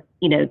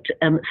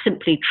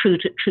 simply true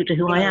to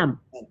who I am.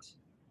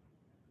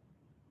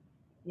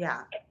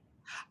 Yeah.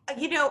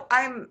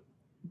 I'm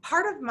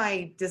part of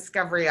my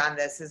discovery on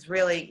this is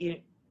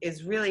really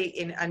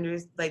in under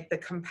like the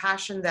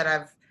compassion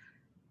that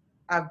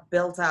I've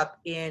built up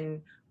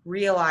in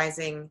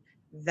realizing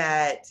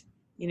that,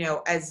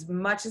 as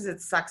much as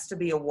it sucks to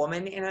be a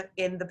woman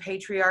in the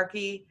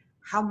patriarchy,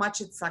 how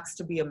much it sucks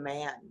to be a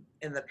man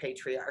in the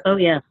patriarchy. Oh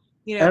yeah.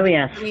 Oh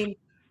yeah. I mean,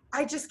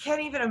 I just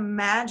can't even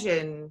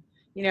imagine,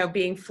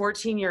 being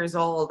 14 years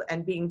old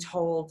and being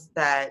told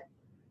that,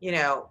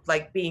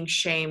 like being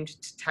shamed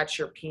to touch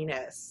your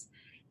penis,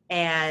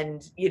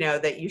 and,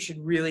 that you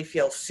should really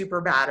feel super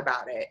bad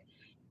about it,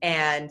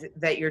 and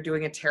that you're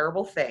doing a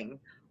terrible thing.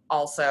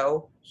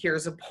 Also,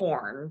 here's a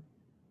porn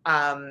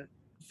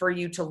for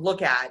you to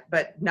look at,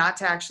 but not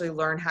to actually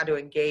learn how to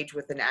engage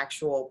with an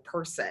actual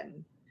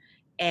person.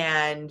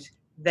 And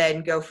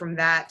then go from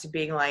that to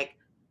being like,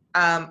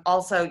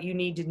 also, you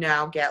need to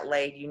now get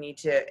laid.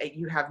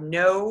 You have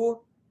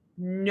no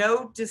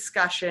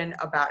discussion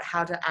about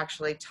how to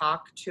actually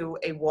talk to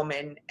a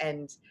woman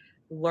and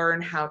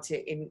learn how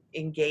to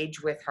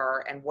engage with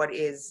her and what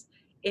is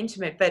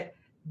intimate. But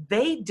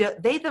they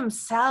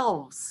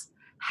themselves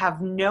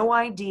have no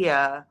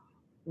idea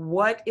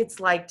what it's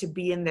like to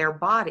be in their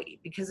body.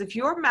 Because if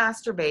you're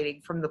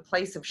masturbating from the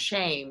place of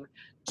shame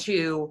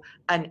to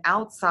an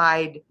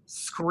outside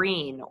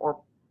screen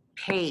or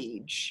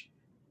page,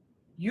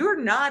 you're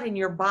not in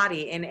your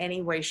body in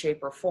any way, shape,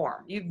 or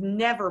form. You've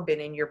never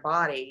been in your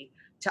body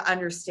to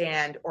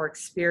understand or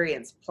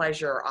experience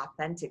pleasure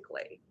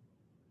authentically.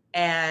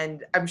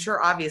 And I'm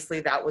sure obviously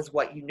that was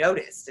what you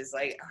noticed, is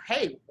like,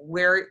 hey,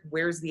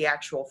 where's the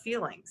actual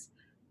feelings?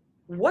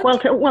 One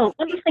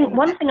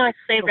thing I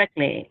say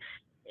regularly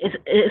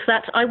is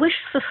that I wish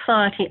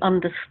society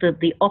understood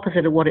the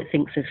opposite of what it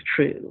thinks is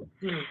true.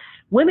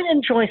 Women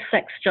enjoy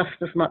sex just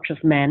as much as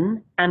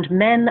men, and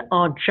men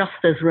are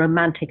just as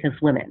romantic as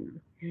women.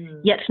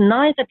 Yet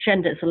neither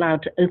gender is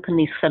allowed to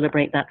openly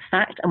celebrate that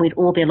fact, and we'd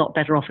all be a lot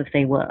better off if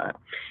they were.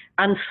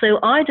 And so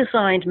I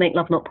designed Make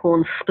Love Not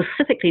Porn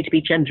specifically to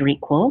be gender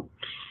equal.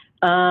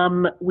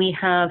 We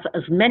have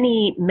as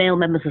many male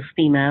members as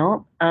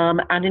female,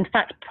 and in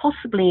fact,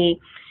 possibly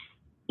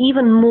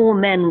even more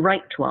men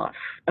write to us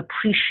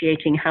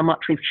appreciating how much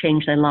we've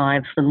changed their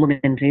lives than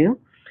women do.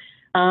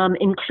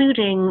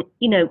 Including,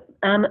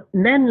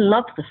 men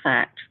love the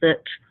fact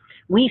that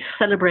we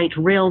celebrate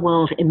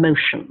real-world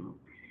emotion.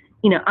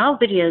 Our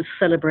videos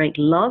celebrate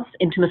love,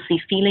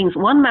 intimacy, feelings.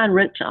 One man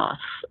wrote to us,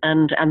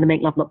 and the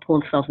Make Love Not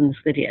Porn stars in this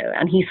video,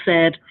 and he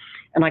said,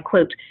 and I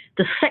quote,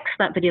 "The sex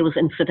in that video was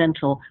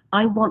incidental.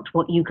 I want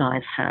what you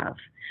guys have.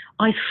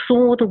 I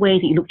saw the way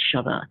that you looked at each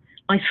other.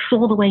 I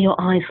saw the way your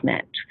eyes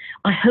met.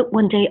 I hope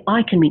one day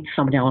I can meet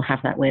somebody I'll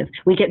have that with."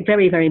 We get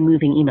very, very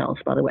moving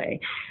emails, by the way.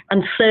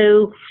 And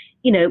so,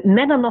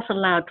 men are not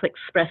allowed to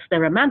express their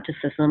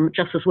romanticism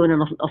just as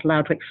women are not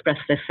allowed to express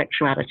their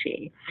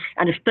sexuality.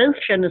 And if both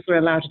genders were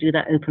allowed to do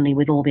that openly,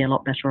 we'd all be a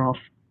lot better off.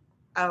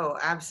 Oh,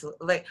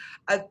 absolutely.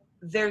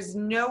 There's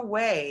no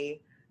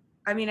way.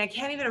 I mean, I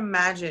can't even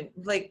imagine,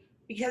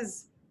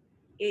 because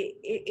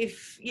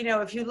if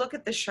you look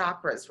at the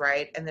chakras,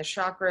 right? And the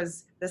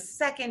chakras, the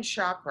second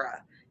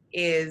chakra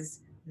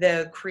is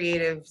the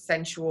creative,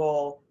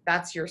 sensual,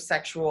 that's your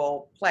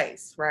sexual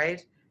place,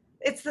 right?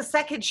 It's the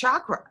second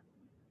chakra.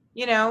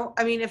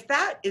 I mean, if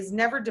that is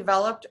never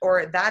developed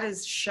or that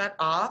is shut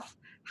off,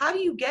 how do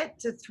you get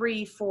to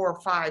 3, 4,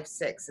 5,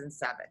 6, and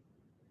 7?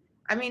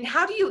 I mean,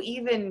 how do you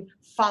even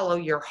follow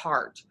your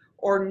heart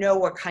or know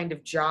what kind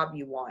of job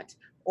you want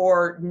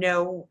or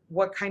know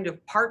what kind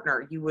of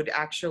partner you would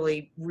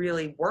actually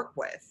really work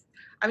with?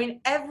 I mean,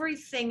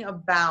 everything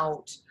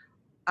about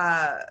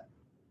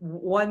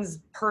one's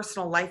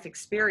personal life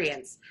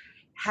experience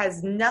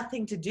has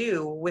nothing to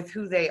do with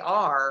who they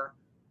are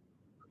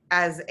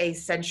as a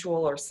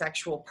sensual or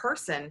sexual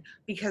person,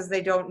 because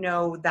they don't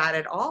know that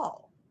at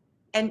all.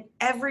 And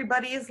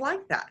everybody is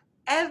like that.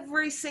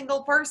 Every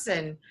single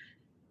person,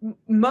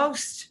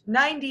 most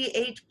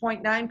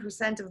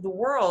 98.9% of the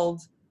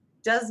world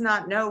does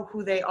not know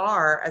who they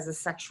are as a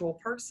sexual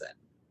person.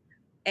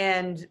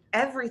 And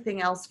everything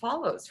else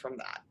follows from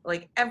that.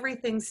 Like,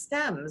 everything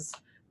stems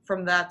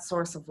from that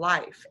source of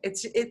life.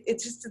 It's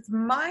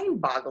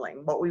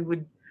mind-boggling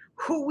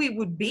who we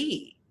would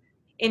be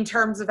in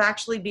terms of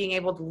actually being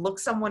able to look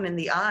someone in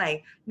the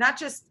eye, not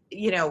just,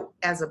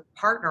 as a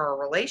partner or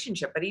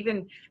relationship, but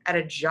even at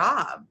a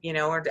job,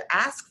 or to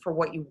ask for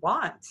what you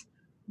want.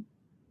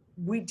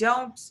 We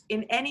don't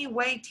in any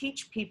way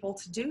teach people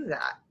to do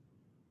that.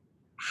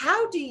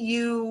 How do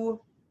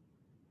you,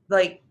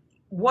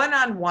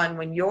 one-on-one,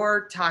 when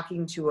you're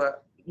talking to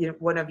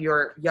one of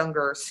your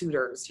younger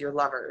suitors, your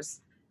lovers,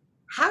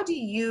 how do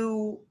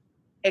you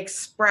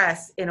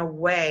express in a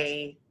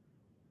way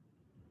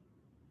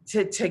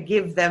to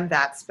give them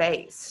that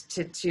space,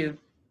 to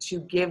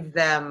give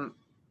them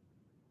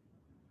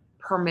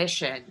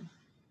permission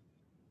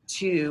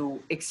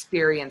to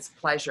experience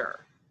pleasure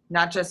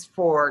not just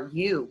for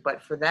you,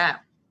 but for them?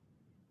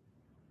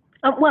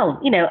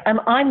 Well,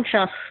 I'm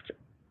just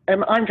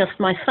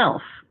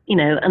myself,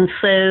 and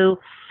so,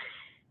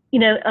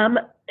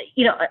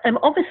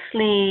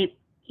 obviously,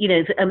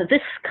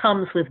 this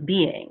comes with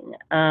being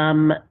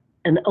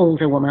an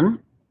older woman,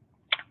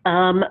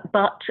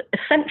 but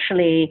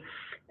essentially,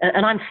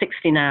 and I'm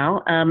 60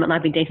 now, and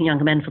I've been dating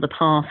younger men for the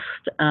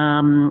past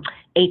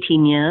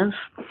 18 years,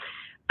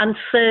 and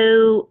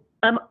so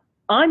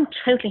I'm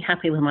totally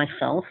happy with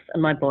myself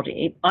and my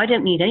body. I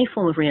don't need any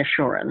form of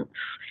reassurance.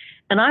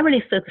 And I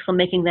really focus on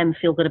making them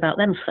feel good about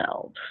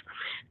themselves.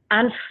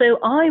 And so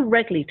I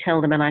regularly tell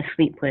the men I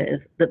sleep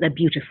with that they're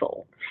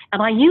beautiful. And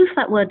I use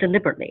that word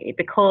deliberately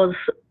because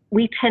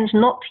we tend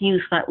not to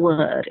use that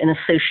word in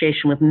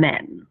association with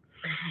men.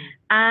 Mm-hmm.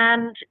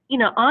 And,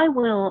 I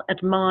will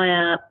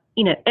admire,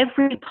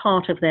 every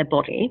part of their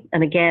body.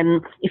 And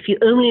again, if you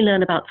only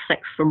learn about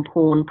sex from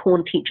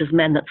porn teaches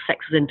men that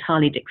sex is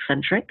entirely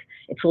dick-centric.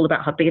 It's all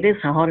about how big it is,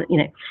 how hard,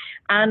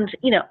 And,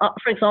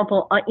 for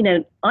example, I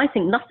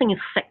think nothing is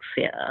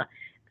sexier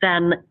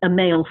than a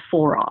male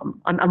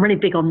forearm. I'm really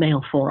big on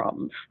male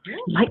forearms.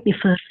 Lightly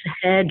first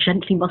hair,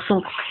 gently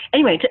muscle.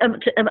 Anyway,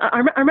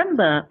 I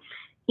remember,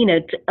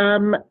 years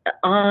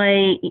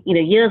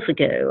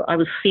ago, I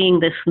was seeing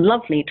this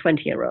lovely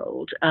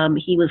 20-year-old.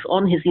 He was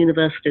on his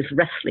university's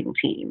wrestling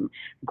team,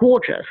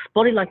 gorgeous,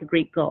 body like a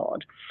Greek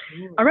god.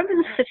 I remember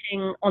him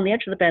sitting on the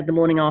edge of the bed the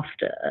morning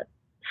after,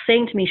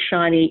 saying to me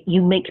shyly,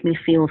 "You make me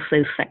feel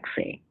so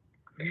sexy."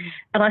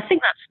 And I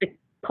think that's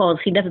because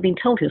he'd never been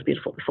told he was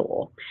beautiful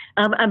before.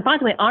 And by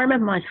the way, I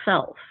remember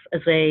myself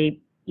as a,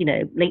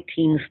 late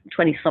teens,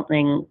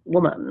 20-something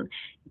woman,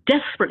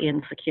 desperately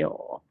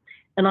insecure.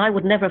 And I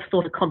would never have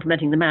thought of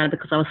complimenting the man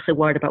because I was so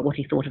worried about what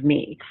he thought of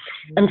me.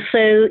 And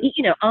so,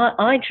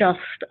 I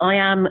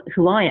am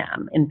who I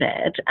am in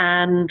bed,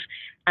 and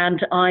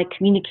I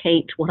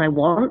communicate what I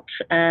want.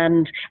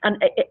 And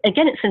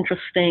again, it's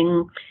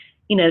interesting,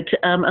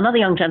 another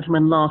young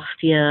gentleman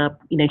last year,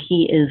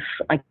 he is,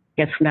 I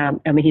guess now,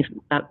 he's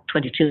about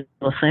 22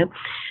 or so.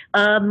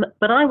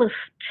 But I was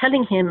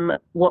telling him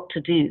what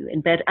to do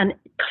in bed, and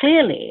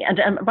clearly,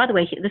 and by the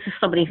way, this is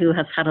somebody who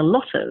has had a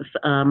lot of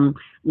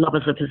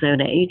lovers of his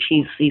own age.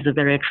 He's a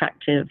very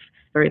attractive,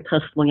 very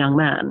personable young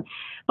man.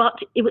 But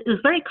it was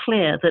very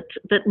clear that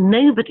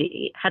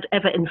nobody had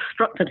ever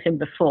instructed him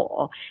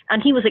before,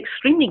 and he was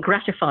extremely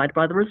gratified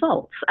by the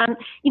results. And,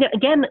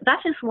 again,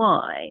 that is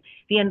why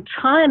the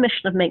entire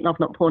mission of Make Love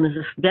Not Porn is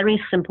this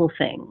very simple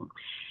thing: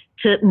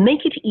 to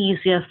make it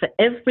easier for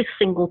every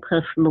single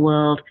person in the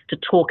world to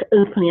talk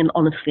openly and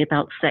honestly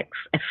about sex,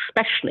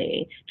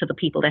 especially to the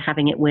people they're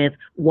having it with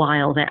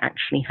while they're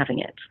actually having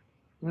it.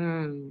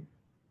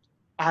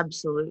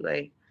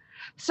 Absolutely.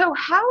 So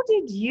how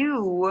did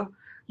you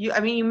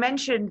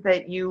mentioned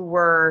that you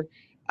were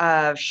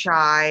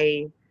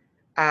shy,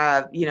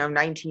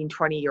 19,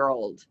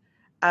 20-year-old.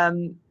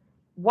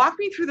 Walk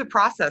me through the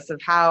process of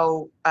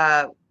how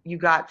you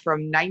got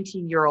from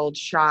 19-year-old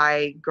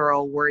shy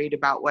girl worried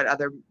about what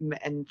other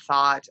men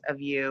thought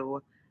of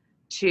you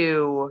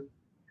to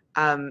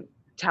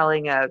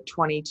telling a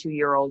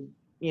 22-year-old,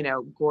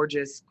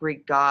 gorgeous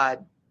Greek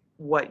god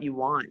what you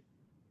want.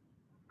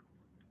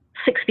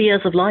 60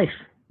 years of life.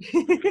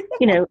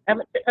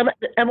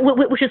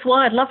 Which is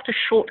why I'd love to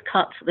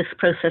shortcut this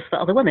process for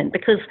other women,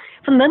 because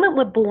from the moment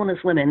we're born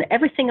as women,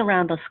 everything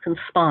around us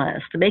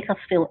conspires to make us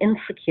feel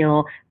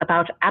insecure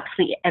about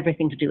absolutely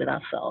everything to do with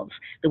ourselves.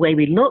 The way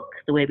we look,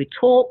 the way we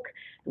talk,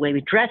 the way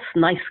we dress.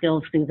 Nice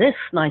girls do this,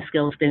 nice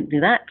girls don't do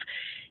that.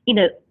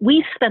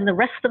 We spend the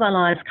rest of our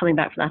lives coming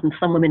back to that, and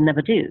some women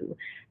never do.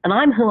 And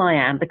I'm who I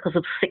am because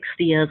of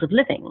 60 years of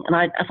living. And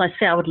as I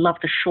say, I would love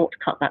to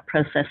shortcut that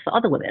process for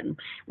other women,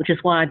 which is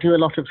why I do a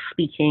lot of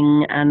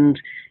speaking and,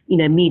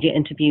 media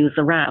interviews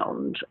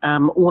around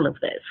all of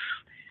this.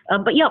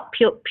 But yeah,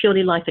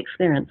 purely life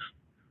experience.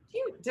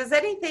 Does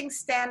anything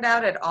stand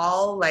out at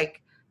all?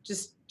 Like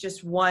just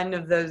one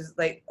of those,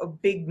 like a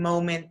big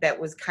moment that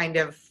was kind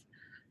of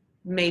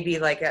maybe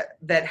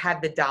that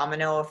had the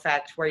domino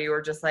effect where you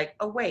were just like,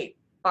 oh wait,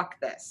 fuck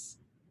this.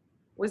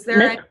 Was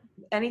there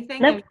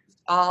anything? Nope.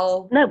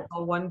 All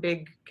one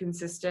big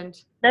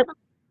consistent? No,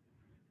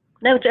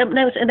 there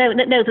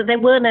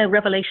were no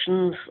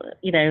revelations,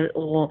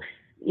 or,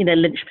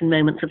 linchpin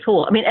moments at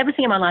all. I mean,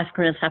 everything in my life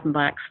career has happened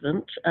by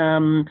accident.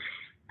 And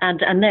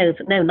no,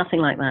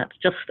 nothing like that.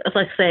 Just, as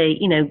I say,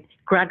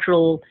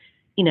 gradual,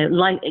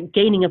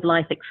 gaining of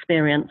life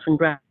experience and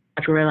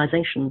gradual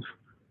realizations.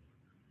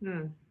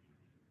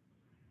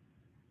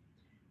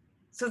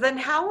 So then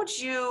how would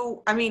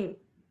you,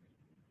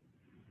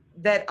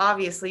 that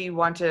obviously you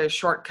want to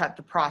shortcut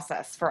the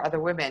process for other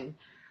women.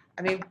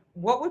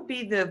 What would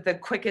be the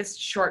quickest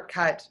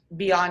shortcut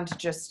beyond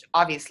just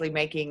obviously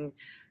making,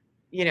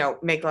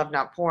 Make Love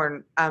Not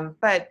Porn?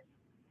 But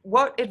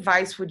what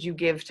advice would you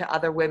give to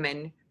other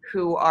women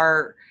who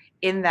are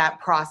in that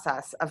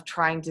process of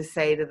trying to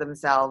say to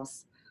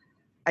themselves,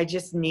 I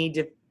just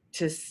need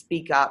to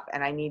speak up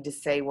and I need to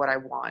say what I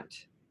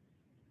want?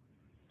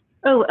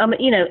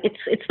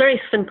 It's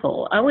very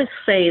simple. I always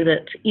say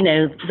that,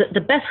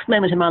 the best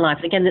moment in my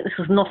life, again, this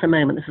is not a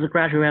moment, this is a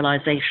gradual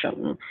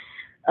realization,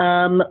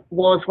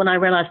 was when I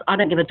realized I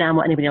don't give a damn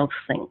what anybody else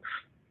thinks.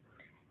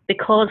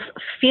 Because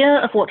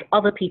fear of what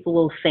other people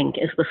will think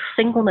is the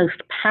single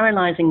most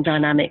paralyzing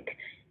dynamic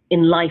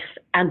in life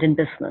and in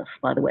business,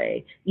 by the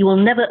way. You will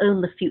never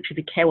own the future if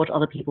you care what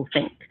other people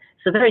think.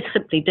 So very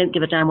simply, don't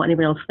give a damn what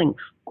anybody else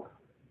thinks.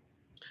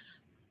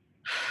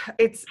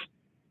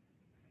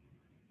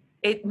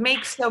 It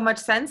makes so much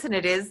sense, and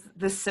it is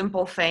the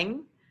simple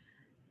thing.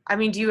 I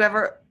mean,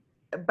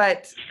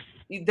 but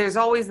there's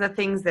always the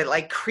things that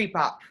like creep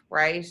up,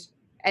 right?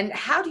 And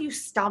how do you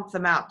stomp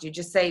them out? Do you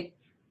just say,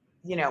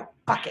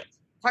 fuck it,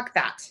 fuck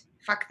that,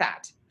 fuck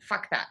that,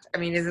 fuck that? I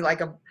mean, is it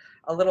like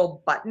a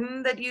little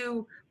button that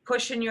you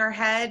push in your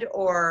head,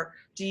 or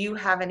do you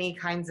have any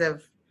kinds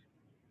of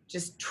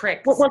just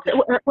tricks? Well,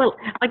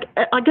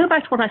 I go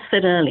back to what I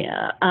said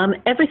earlier.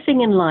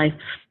 Everything in life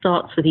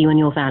starts with you and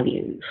your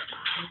values.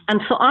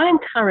 And so I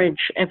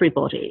encourage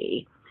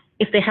everybody,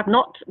 if they have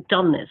not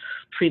done this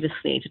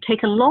previously, to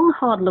take a long,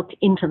 hard look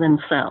into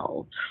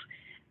themselves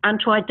and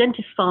to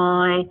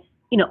identify,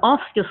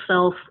 ask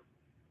yourself,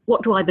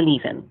 what do I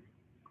believe in?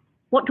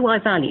 What do I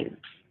value?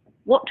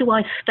 What do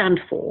I stand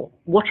for?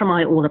 What am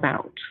I all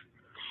about?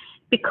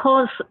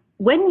 Because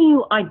when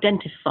you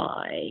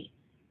identify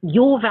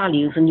your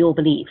values and your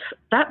beliefs,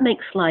 that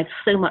makes life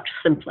so much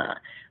simpler.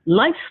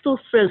 Life still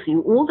throws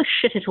you all the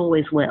shit it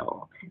always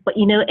will, but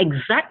you know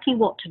exactly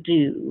what to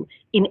do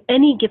in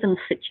any given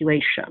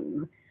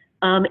situation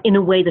in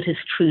a way that is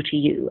true to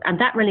you. And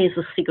that really is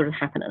the secret of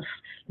happiness.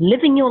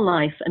 Living your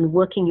life and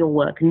working your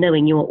work,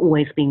 knowing you're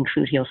always being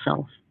true to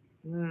yourself.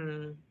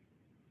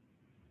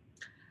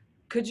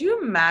 Could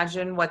you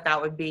imagine what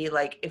that would be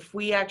like if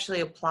we actually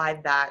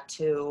applied that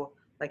to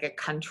like a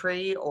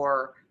country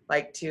or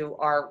like to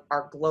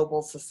our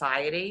global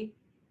society?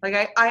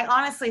 Like, I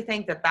honestly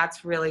think that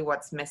that's really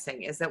what's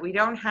missing, is that we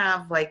don't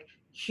have like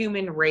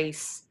human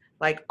race,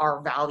 like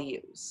our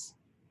values,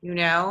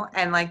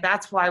 and like,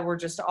 that's why we're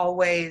just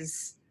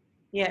always,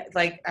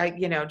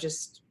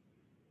 just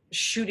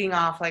shooting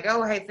off like,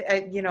 oh, hey,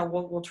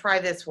 we'll try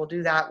this, we'll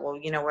do that, we'll,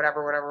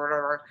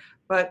 whatever.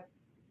 But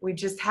we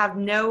just have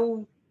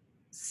no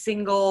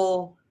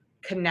single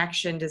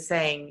connection to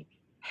saying,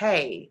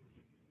 hey,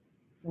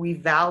 we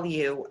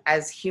value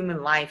as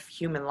human life,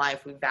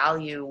 we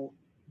value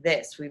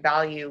this, we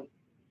value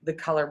the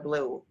color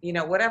blue,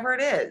 whatever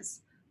it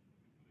is.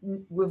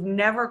 We've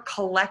never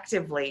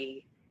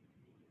collectively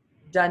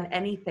done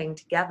anything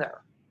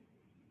together.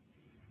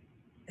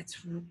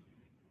 Do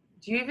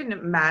you even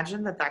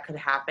imagine that could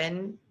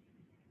happen,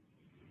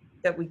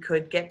 that we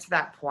could get to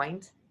that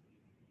point?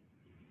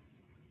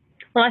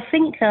 Well, I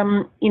think,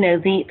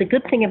 the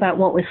good thing about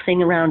what we're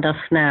seeing around us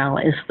now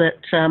is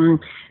that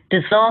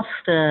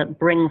disaster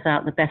brings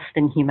out the best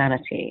in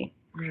humanity.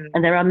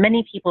 And there are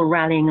many people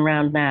rallying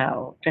around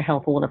now to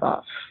help all of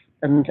us.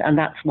 And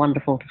that's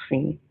wonderful to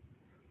see.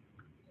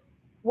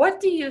 What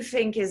do you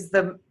think is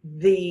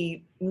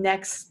the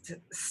next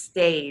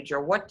stage,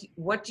 or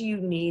what do you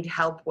need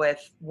help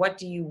with? What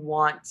do you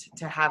want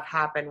to have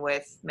happen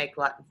with Make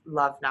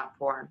Love Not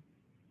Porn?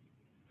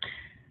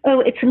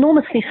 Oh, it's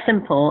enormously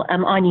simple.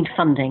 I need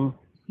funding.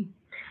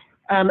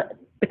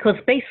 Because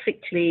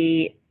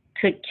basically,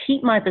 to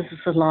keep my business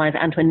alive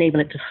and to enable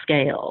it to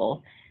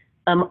scale,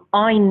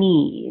 I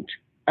need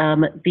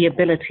the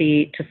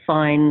ability to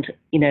find,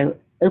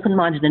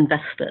 open-minded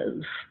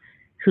investors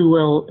who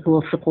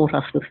will support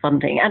us with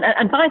funding.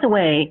 And by the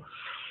way,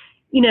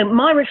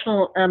 my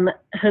original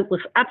hope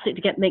was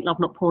absolutely to get Make Love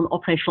Not Porn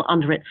operational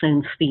under its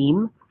own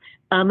steam.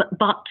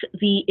 But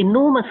the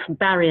enormous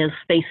barriers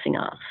facing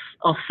us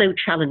are so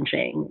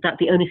challenging that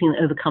the only thing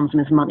that overcomes them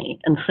is money.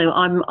 And so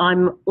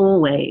I'm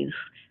always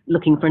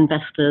looking for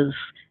investors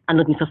and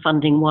looking for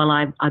funding while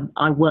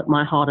I work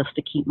my hardest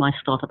to keep my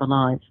startup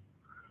alive.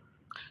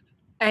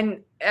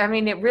 And I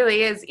mean, it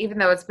really is, even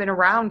though it's been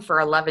around for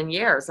 11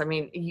 years, I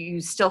mean,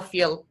 you still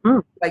feel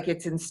like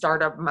it's in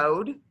startup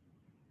mode?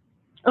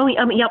 Oh,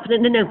 yeah,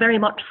 no, very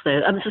much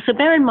so. So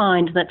bear in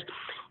mind that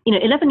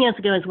 11 years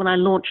ago is when I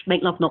launched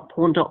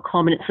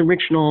MakeLoveNotPorn.com in its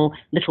original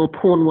little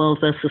porn world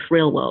versus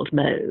real world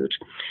mode.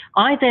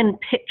 I then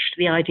pitched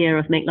the idea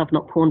of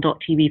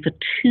MakeLoveNotPorn.tv for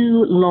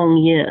 2 long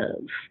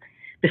years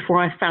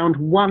before I found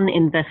one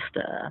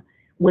investor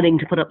willing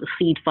to put up the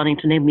seed funding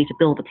to enable me to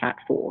build the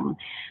platform.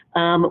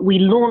 We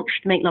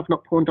launched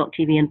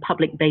MakeLoveNotPorn.tv in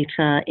public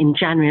beta in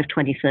January of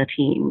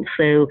 2013,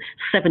 so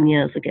 7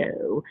 years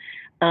ago.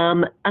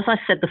 As I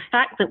said, the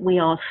fact that we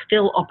are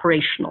still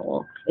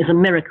operational is a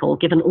miracle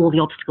given all the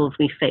obstacles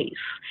we face,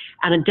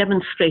 and a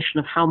demonstration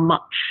of how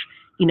much,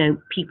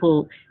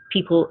 people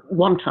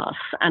want us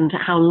and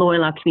how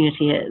loyal our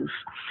community is.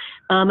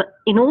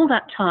 In all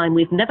that time,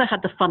 we've never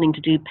had the funding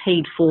to do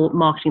paid for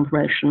marketing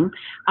promotion.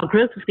 Our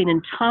growth has been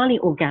entirely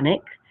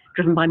organic,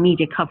 driven by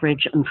media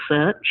coverage and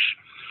search.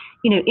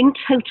 In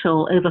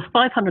total, over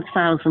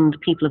 500,000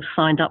 people have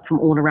signed up from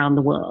all around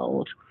the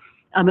world.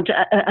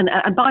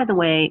 And by the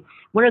way,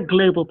 we're a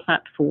global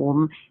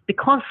platform.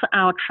 Because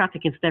our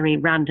traffic is very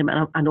random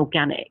and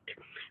organic,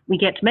 we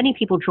get many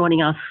people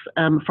joining us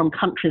from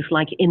countries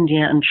like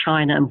India and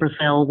China and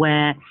Brazil,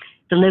 where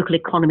the local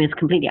economy is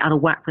completely out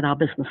of whack with our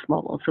business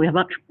model. So we have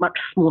much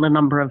smaller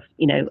number of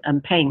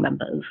paying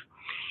members.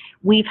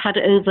 We've had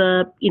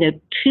over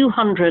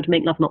 200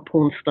 Make Love Not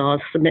Porn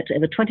stars submit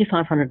over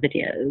 2,500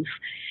 videos.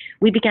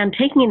 We began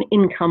taking in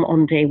income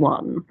on day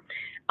one.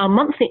 Our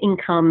monthly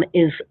income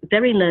is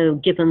very low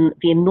given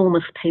the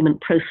enormous payment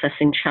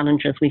processing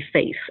challenges we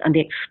face and the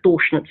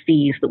extortionate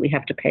fees that we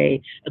have to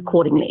pay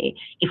accordingly.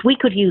 If we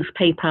could use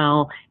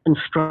PayPal and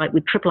Stripe,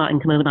 we'd triple our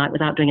income overnight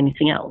without doing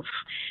anything else.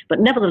 But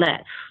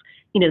nevertheless,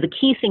 the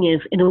key thing is,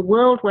 in a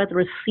world where the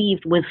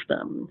received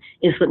wisdom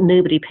is that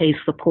nobody pays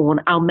for porn,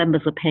 our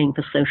members are paying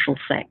for social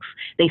sex.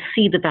 They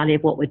see the value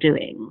of what we're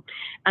doing.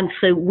 And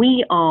so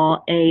we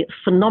are a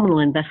phenomenal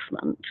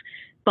investment.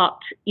 But,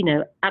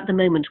 at the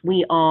moment,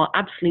 we are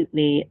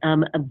absolutely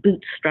a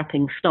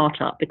bootstrapping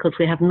startup because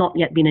we have not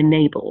yet been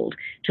enabled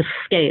to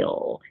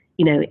scale,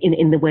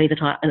 in the way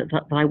that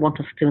I want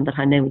us to and that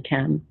I know we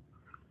can.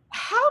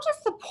 How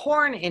does the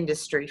porn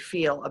industry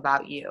feel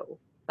about you?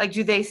 Like,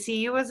 do they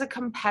see you as a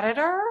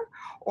competitor,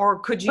 or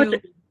could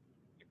you?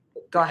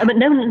 Go ahead.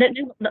 No,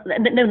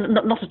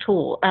 not at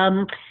all.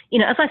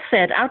 As I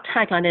said, our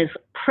tagline is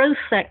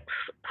pro-sex,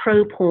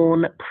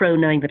 pro-porn,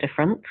 pro-knowing the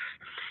difference.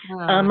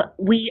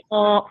 We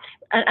are,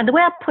 and the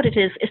way I put it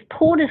is, if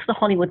porn is the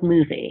Hollywood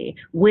movie,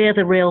 we're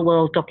the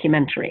real-world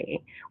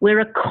documentary. We're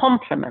a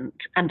complement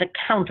and a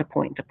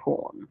counterpoint to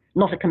porn,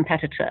 not a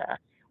competitor.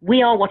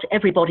 We are what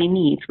everybody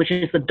needs, which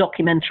is the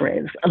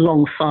documentaries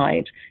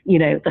alongside,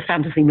 the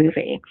fantasy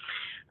movie.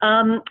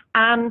 And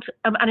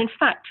in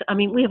fact,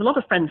 we have a lot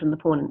of friends in the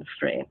porn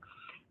industry.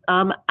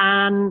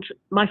 And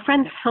my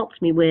friends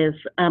helped me with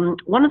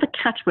one of the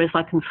categories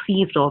I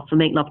conceived of for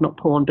Make Love Not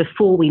Porn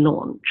before we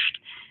launched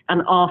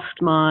and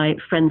asked my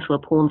friends who are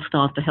porn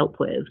stars to help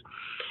with,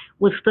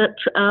 was that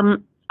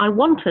I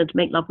wanted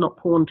Make Love Not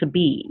Porn to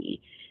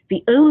be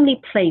the only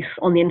place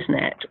on the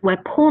internet where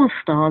porn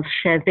stars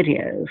share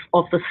videos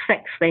of the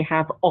sex they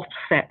have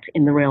offset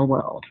in the real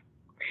world.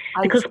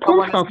 Because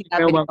porn stars in the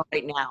real world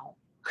right now.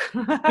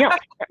 And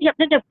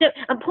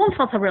porn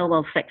stars have real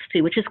world sex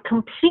too, which is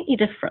completely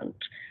different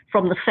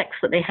from the sex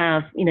that they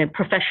have,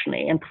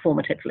 professionally and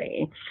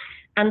performatively.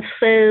 And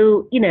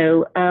so,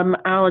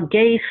 our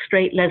gay,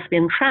 straight,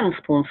 lesbian, trans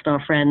porn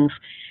star friends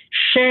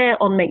share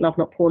on Make Love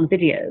Not Porn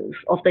videos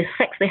of the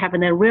sex they have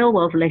in their real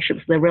world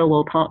relationships with their real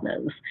world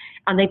partners.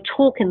 And they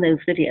talk in those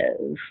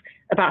videos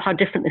about how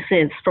different this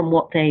is from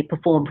what they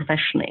perform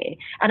professionally.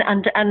 And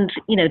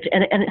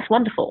it's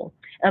wonderful.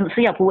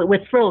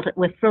 We're thrilled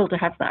to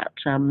have that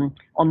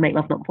on Make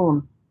Love Not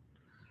Porn.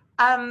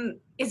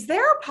 Is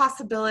there a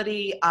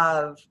possibility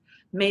of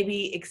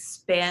maybe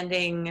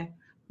expanding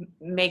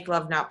Make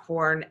Love Not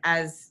Porn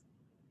as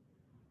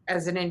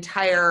an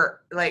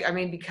entire,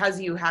 because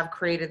you have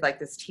created like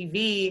this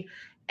TV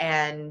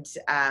and,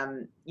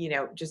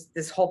 just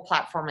this whole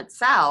platform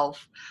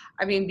itself,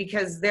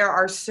 because there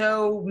are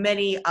so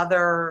many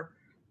other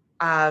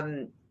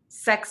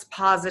sex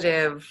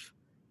positive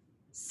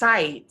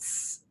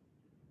sites,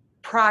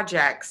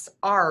 projects,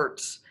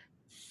 art,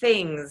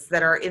 things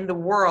that are in the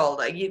world,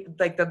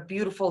 like the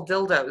beautiful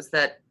dildos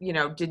that,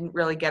 didn't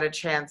really get a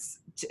chance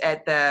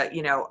at the,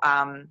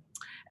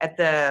 at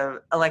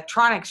the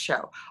electronics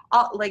show.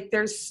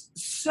 There's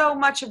so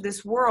much of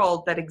this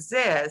world that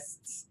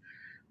exists.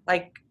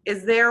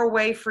 Is there a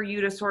way for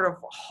you to sort of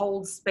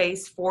hold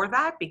space for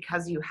that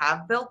because you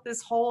have built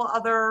this whole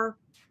other,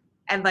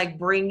 and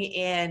bring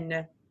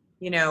in,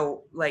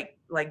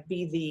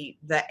 be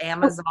the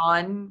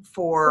Amazon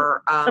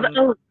for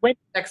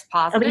sex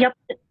positive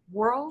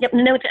world? Yep.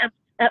 No,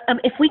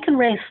 if we can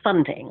raise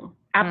funding,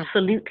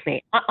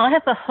 absolutely. I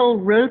have a whole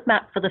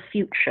roadmap for the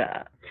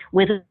future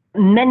with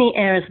many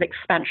areas of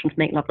expansion to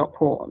Make Love Not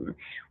Porn.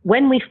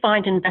 When we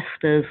find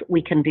investors,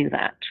 we can do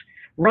that.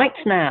 Right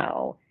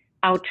now,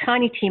 our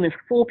tiny team is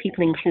 4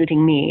 people,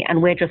 including me,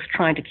 and we're just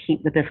trying to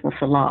keep the business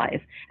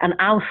alive. And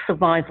our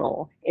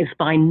survival is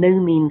by no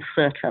means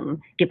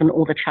certain, given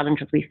all the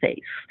challenges we face.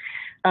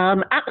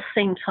 At the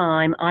same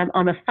time,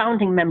 I'm a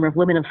founding member of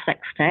Women of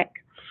Sex Tech.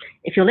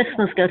 If your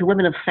listeners go to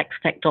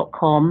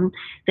womenofsextech.com,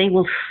 they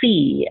will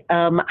see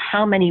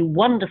how many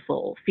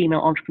wonderful female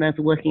entrepreneurs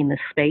are working in this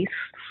space.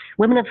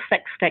 Women of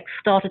Sex Tech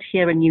started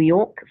here in New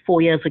York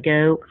 4 years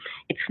ago.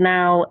 It's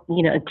now,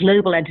 a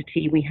global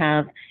entity. We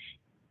have,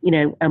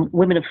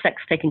 women of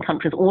sex tech in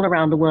countries all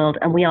around the world,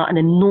 and we are an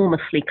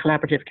enormously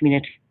collaborative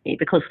community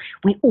because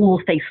we all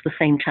face the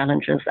same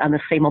challenges and the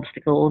same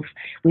obstacles.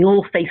 We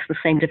all face the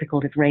same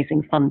difficulties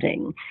raising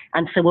funding.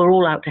 And so we're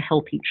all out to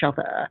help each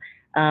other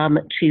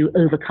to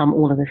overcome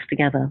all of this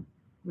together.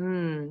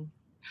 And,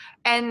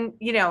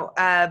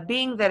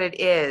 being that it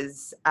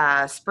is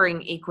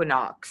spring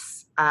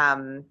equinox,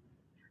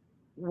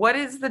 what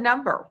is the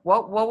number?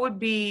 What would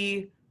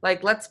be,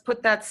 let's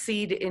put that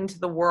seed into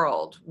the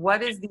world.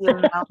 What is the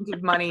amount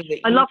of money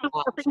that you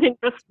want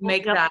to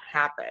make that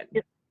happen?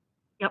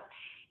 Yep.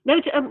 I'm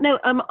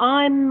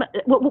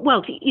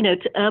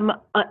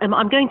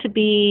going to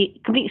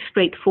be completely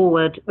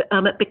straightforward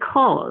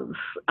because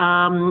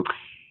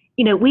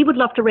we would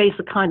love to raise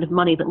the kind of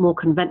money that more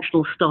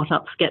conventional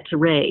startups get to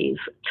raise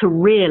to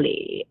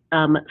really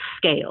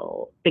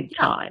scale big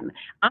time.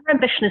 Our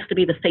ambition is to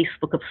be the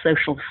Facebook of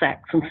social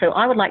sex, and so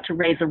I would like to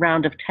raise a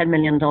round of $10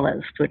 million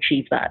to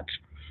achieve that.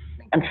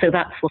 And so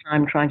that's what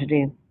I'm trying to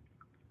do.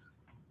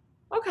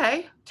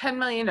 Okay, $10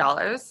 million.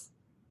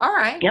 All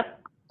right. Yep.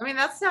 I mean,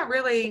 that's not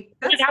really...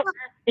 That's not,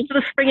 into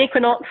the spring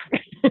equinox.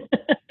 I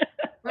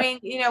mean,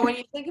 when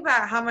you think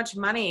about how much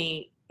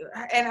money,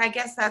 and I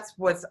guess that's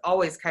what's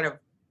always kind of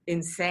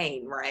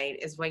insane, right?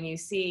 Is when you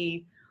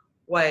see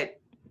what,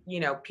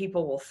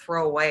 people will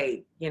throw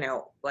away,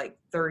 like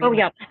 $30 Oh,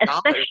 yeah,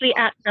 especially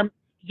at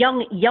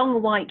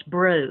young white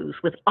bros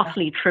with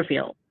awfully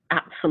trivial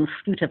apps and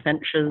scooter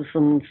ventures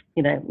and,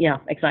 yeah,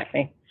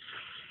 exactly.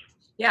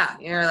 Yeah,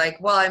 you're like,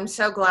 well, I'm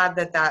so glad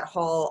that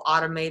whole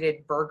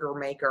automated burger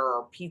maker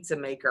or pizza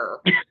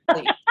maker.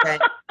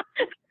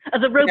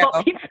 As a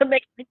robot pizza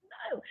maker. No.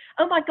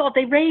 Oh my God,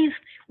 they raised,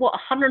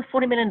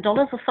 $140 million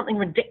or something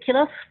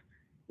ridiculous?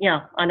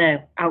 Yeah, I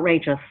know.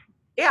 Outrageous.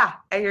 Yeah,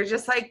 and you're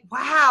just like,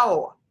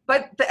 wow.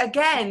 But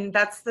again,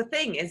 that's the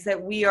thing, is that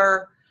we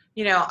are,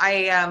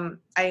 I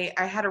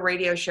had a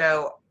radio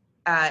show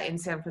in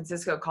San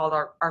Francisco called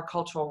our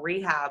Cultural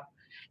Rehab.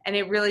 And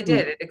it really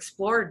did. It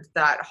explored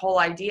that whole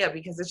idea,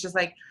 because it's just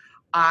like,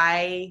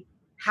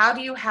 how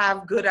do you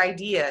have good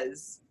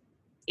ideas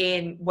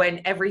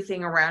when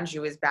everything around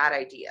you is bad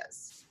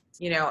ideas?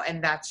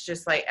 And that's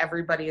just like,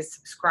 everybody is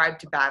subscribed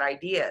to bad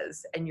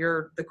ideas, and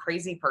you're the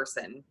crazy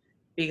person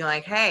being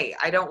like, hey,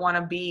 I don't want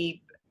to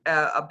be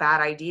a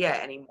bad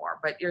idea anymore.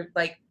 But you're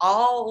like,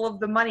 all of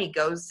the money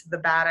goes to the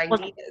bad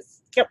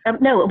ideas.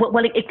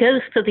 It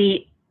goes to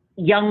the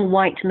young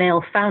white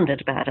male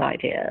founded bad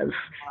ideas,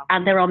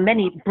 and there are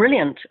many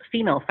brilliant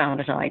female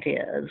founded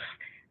ideas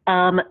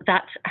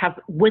that have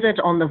withered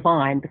on the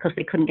vine because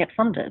they couldn't get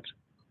funded.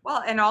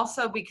 Well, and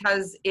also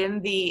because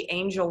in the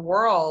angel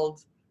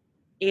world,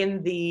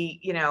 in the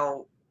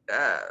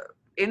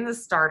in the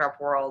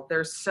startup world,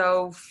 there's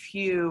so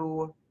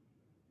few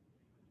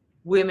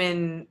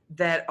women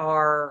that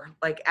are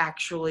like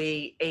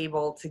actually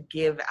able to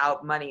give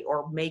out money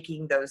or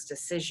making those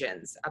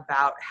decisions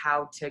about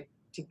how to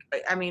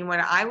I mean, when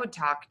I would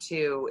talk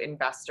to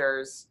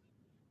investors,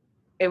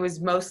 it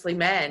was mostly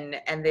men,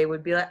 and they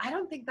would be like, I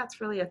don't think that's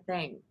really a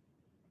thing.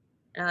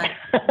 And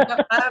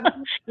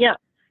yeah.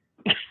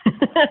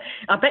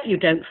 I bet you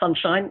don't,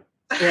 sunshine.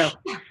 Yeah.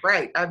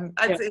 Right.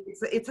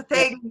 It's a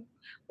thing.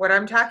 What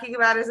I'm talking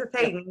about is a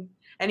thing.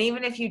 And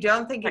even if you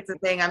don't think it's a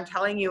thing, I'm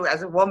telling you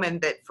as a woman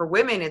that for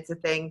women it's a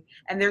thing,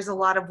 and there's a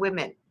lot of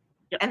women.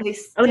 And they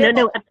still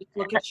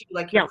look at you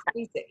like you're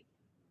crazy.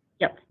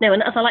 Yeah, no,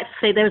 and as I like to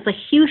say, there's a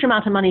huge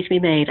amount of money to be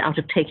made out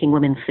of taking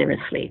women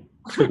seriously,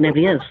 because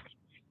nobody is.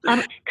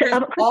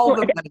 All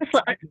the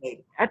money.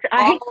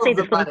 I hate to say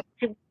this, but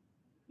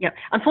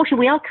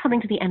unfortunately, we are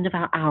coming to the end of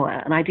our hour,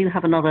 and I do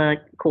have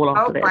another call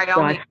after this. By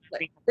all means.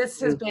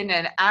 This has been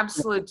an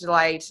absolute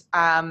delight.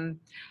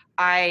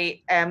 I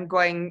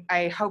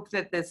hope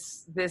that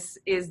this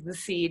is the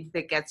seed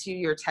that gets you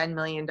your $10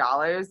 million.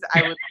 I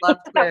would love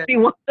to. That'd be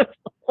wonderful.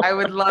 I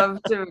would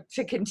love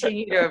to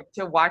continue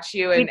to watch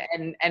you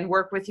and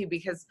work with you,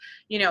 because,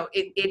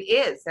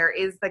 there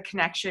is the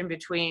connection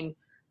between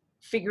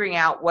figuring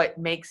out what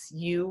makes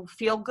you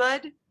feel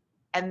good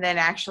and then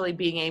actually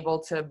being able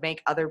to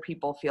make other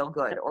people feel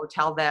good, or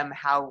tell them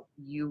how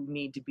you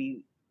need to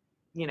be,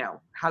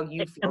 how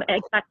you feel.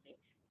 Exactly.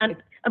 And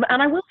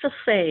I will just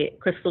say,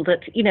 Crystal,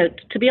 that,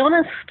 to be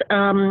honest,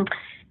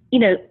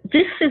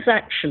 this is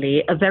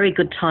actually a very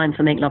good time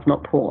for Make Love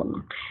Not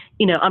Porn.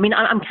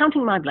 I'm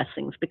counting my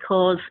blessings,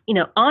 because,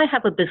 I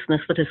have a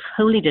business that is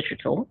wholly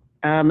digital,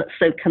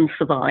 so can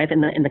survive in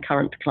the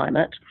current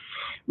climate.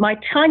 My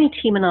tiny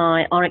team and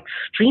I are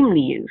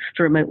extremely used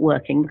to remote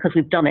working, because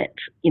we've done it,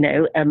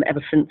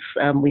 ever since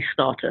we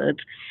started.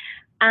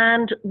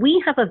 And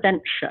we have a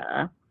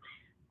venture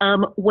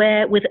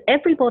where, with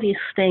everybody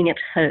staying at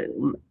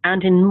home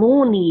and in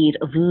more need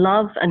of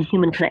love and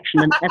human connection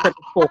than ever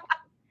before,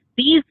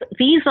 these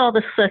are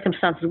the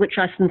circumstances which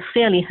I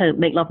sincerely hope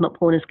Make Love Not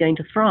Porn is going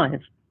to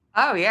thrive.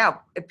 Oh, yeah.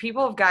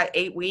 People have got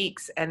 8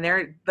 weeks, and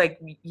they're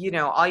like,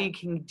 all you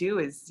can do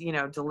is,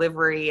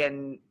 delivery,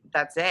 and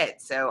that's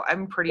it. So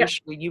I'm pretty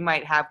sure you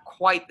might have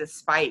quite the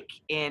spike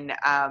in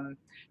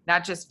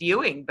not just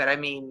viewing, but I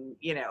mean,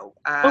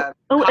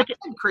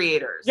 content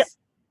creators. Yep.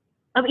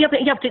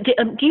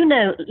 Do you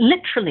know,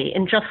 literally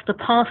in just the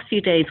past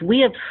few days, we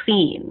have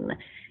seen,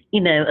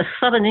 a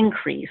sudden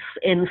increase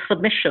in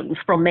submissions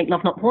from Make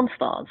Love Not Porn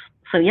stars.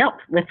 So,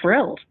 we're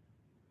thrilled.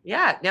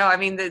 Yeah, no, I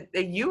mean,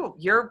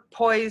 you're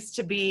poised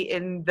to be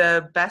in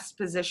the best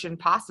position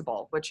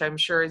possible, which I'm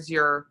sure is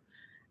your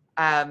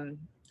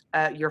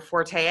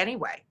forte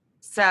anyway.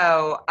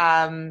 So,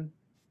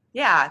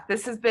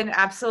 this has been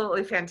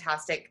absolutely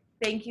fantastic.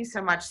 Thank you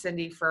so much,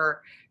 Cindy,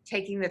 for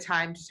taking the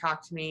time to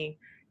talk to me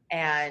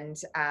and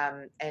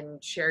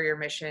share your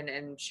mission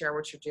and share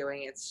what you're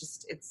doing. It's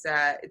just, it's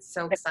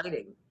so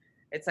exciting.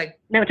 It's like,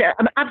 no,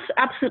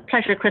 absolute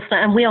pleasure, Krista.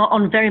 And we are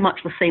on very much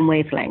the same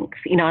wavelength.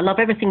 You know, I love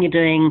everything you're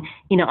doing.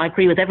 You know, I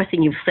agree with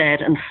everything you've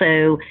said. And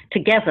so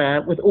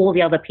together with all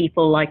the other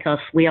people like us,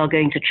 we are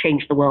going to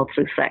change the world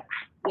through sex.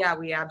 Yeah,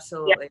 we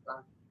absolutely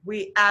are.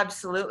 We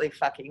absolutely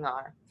fucking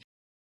are.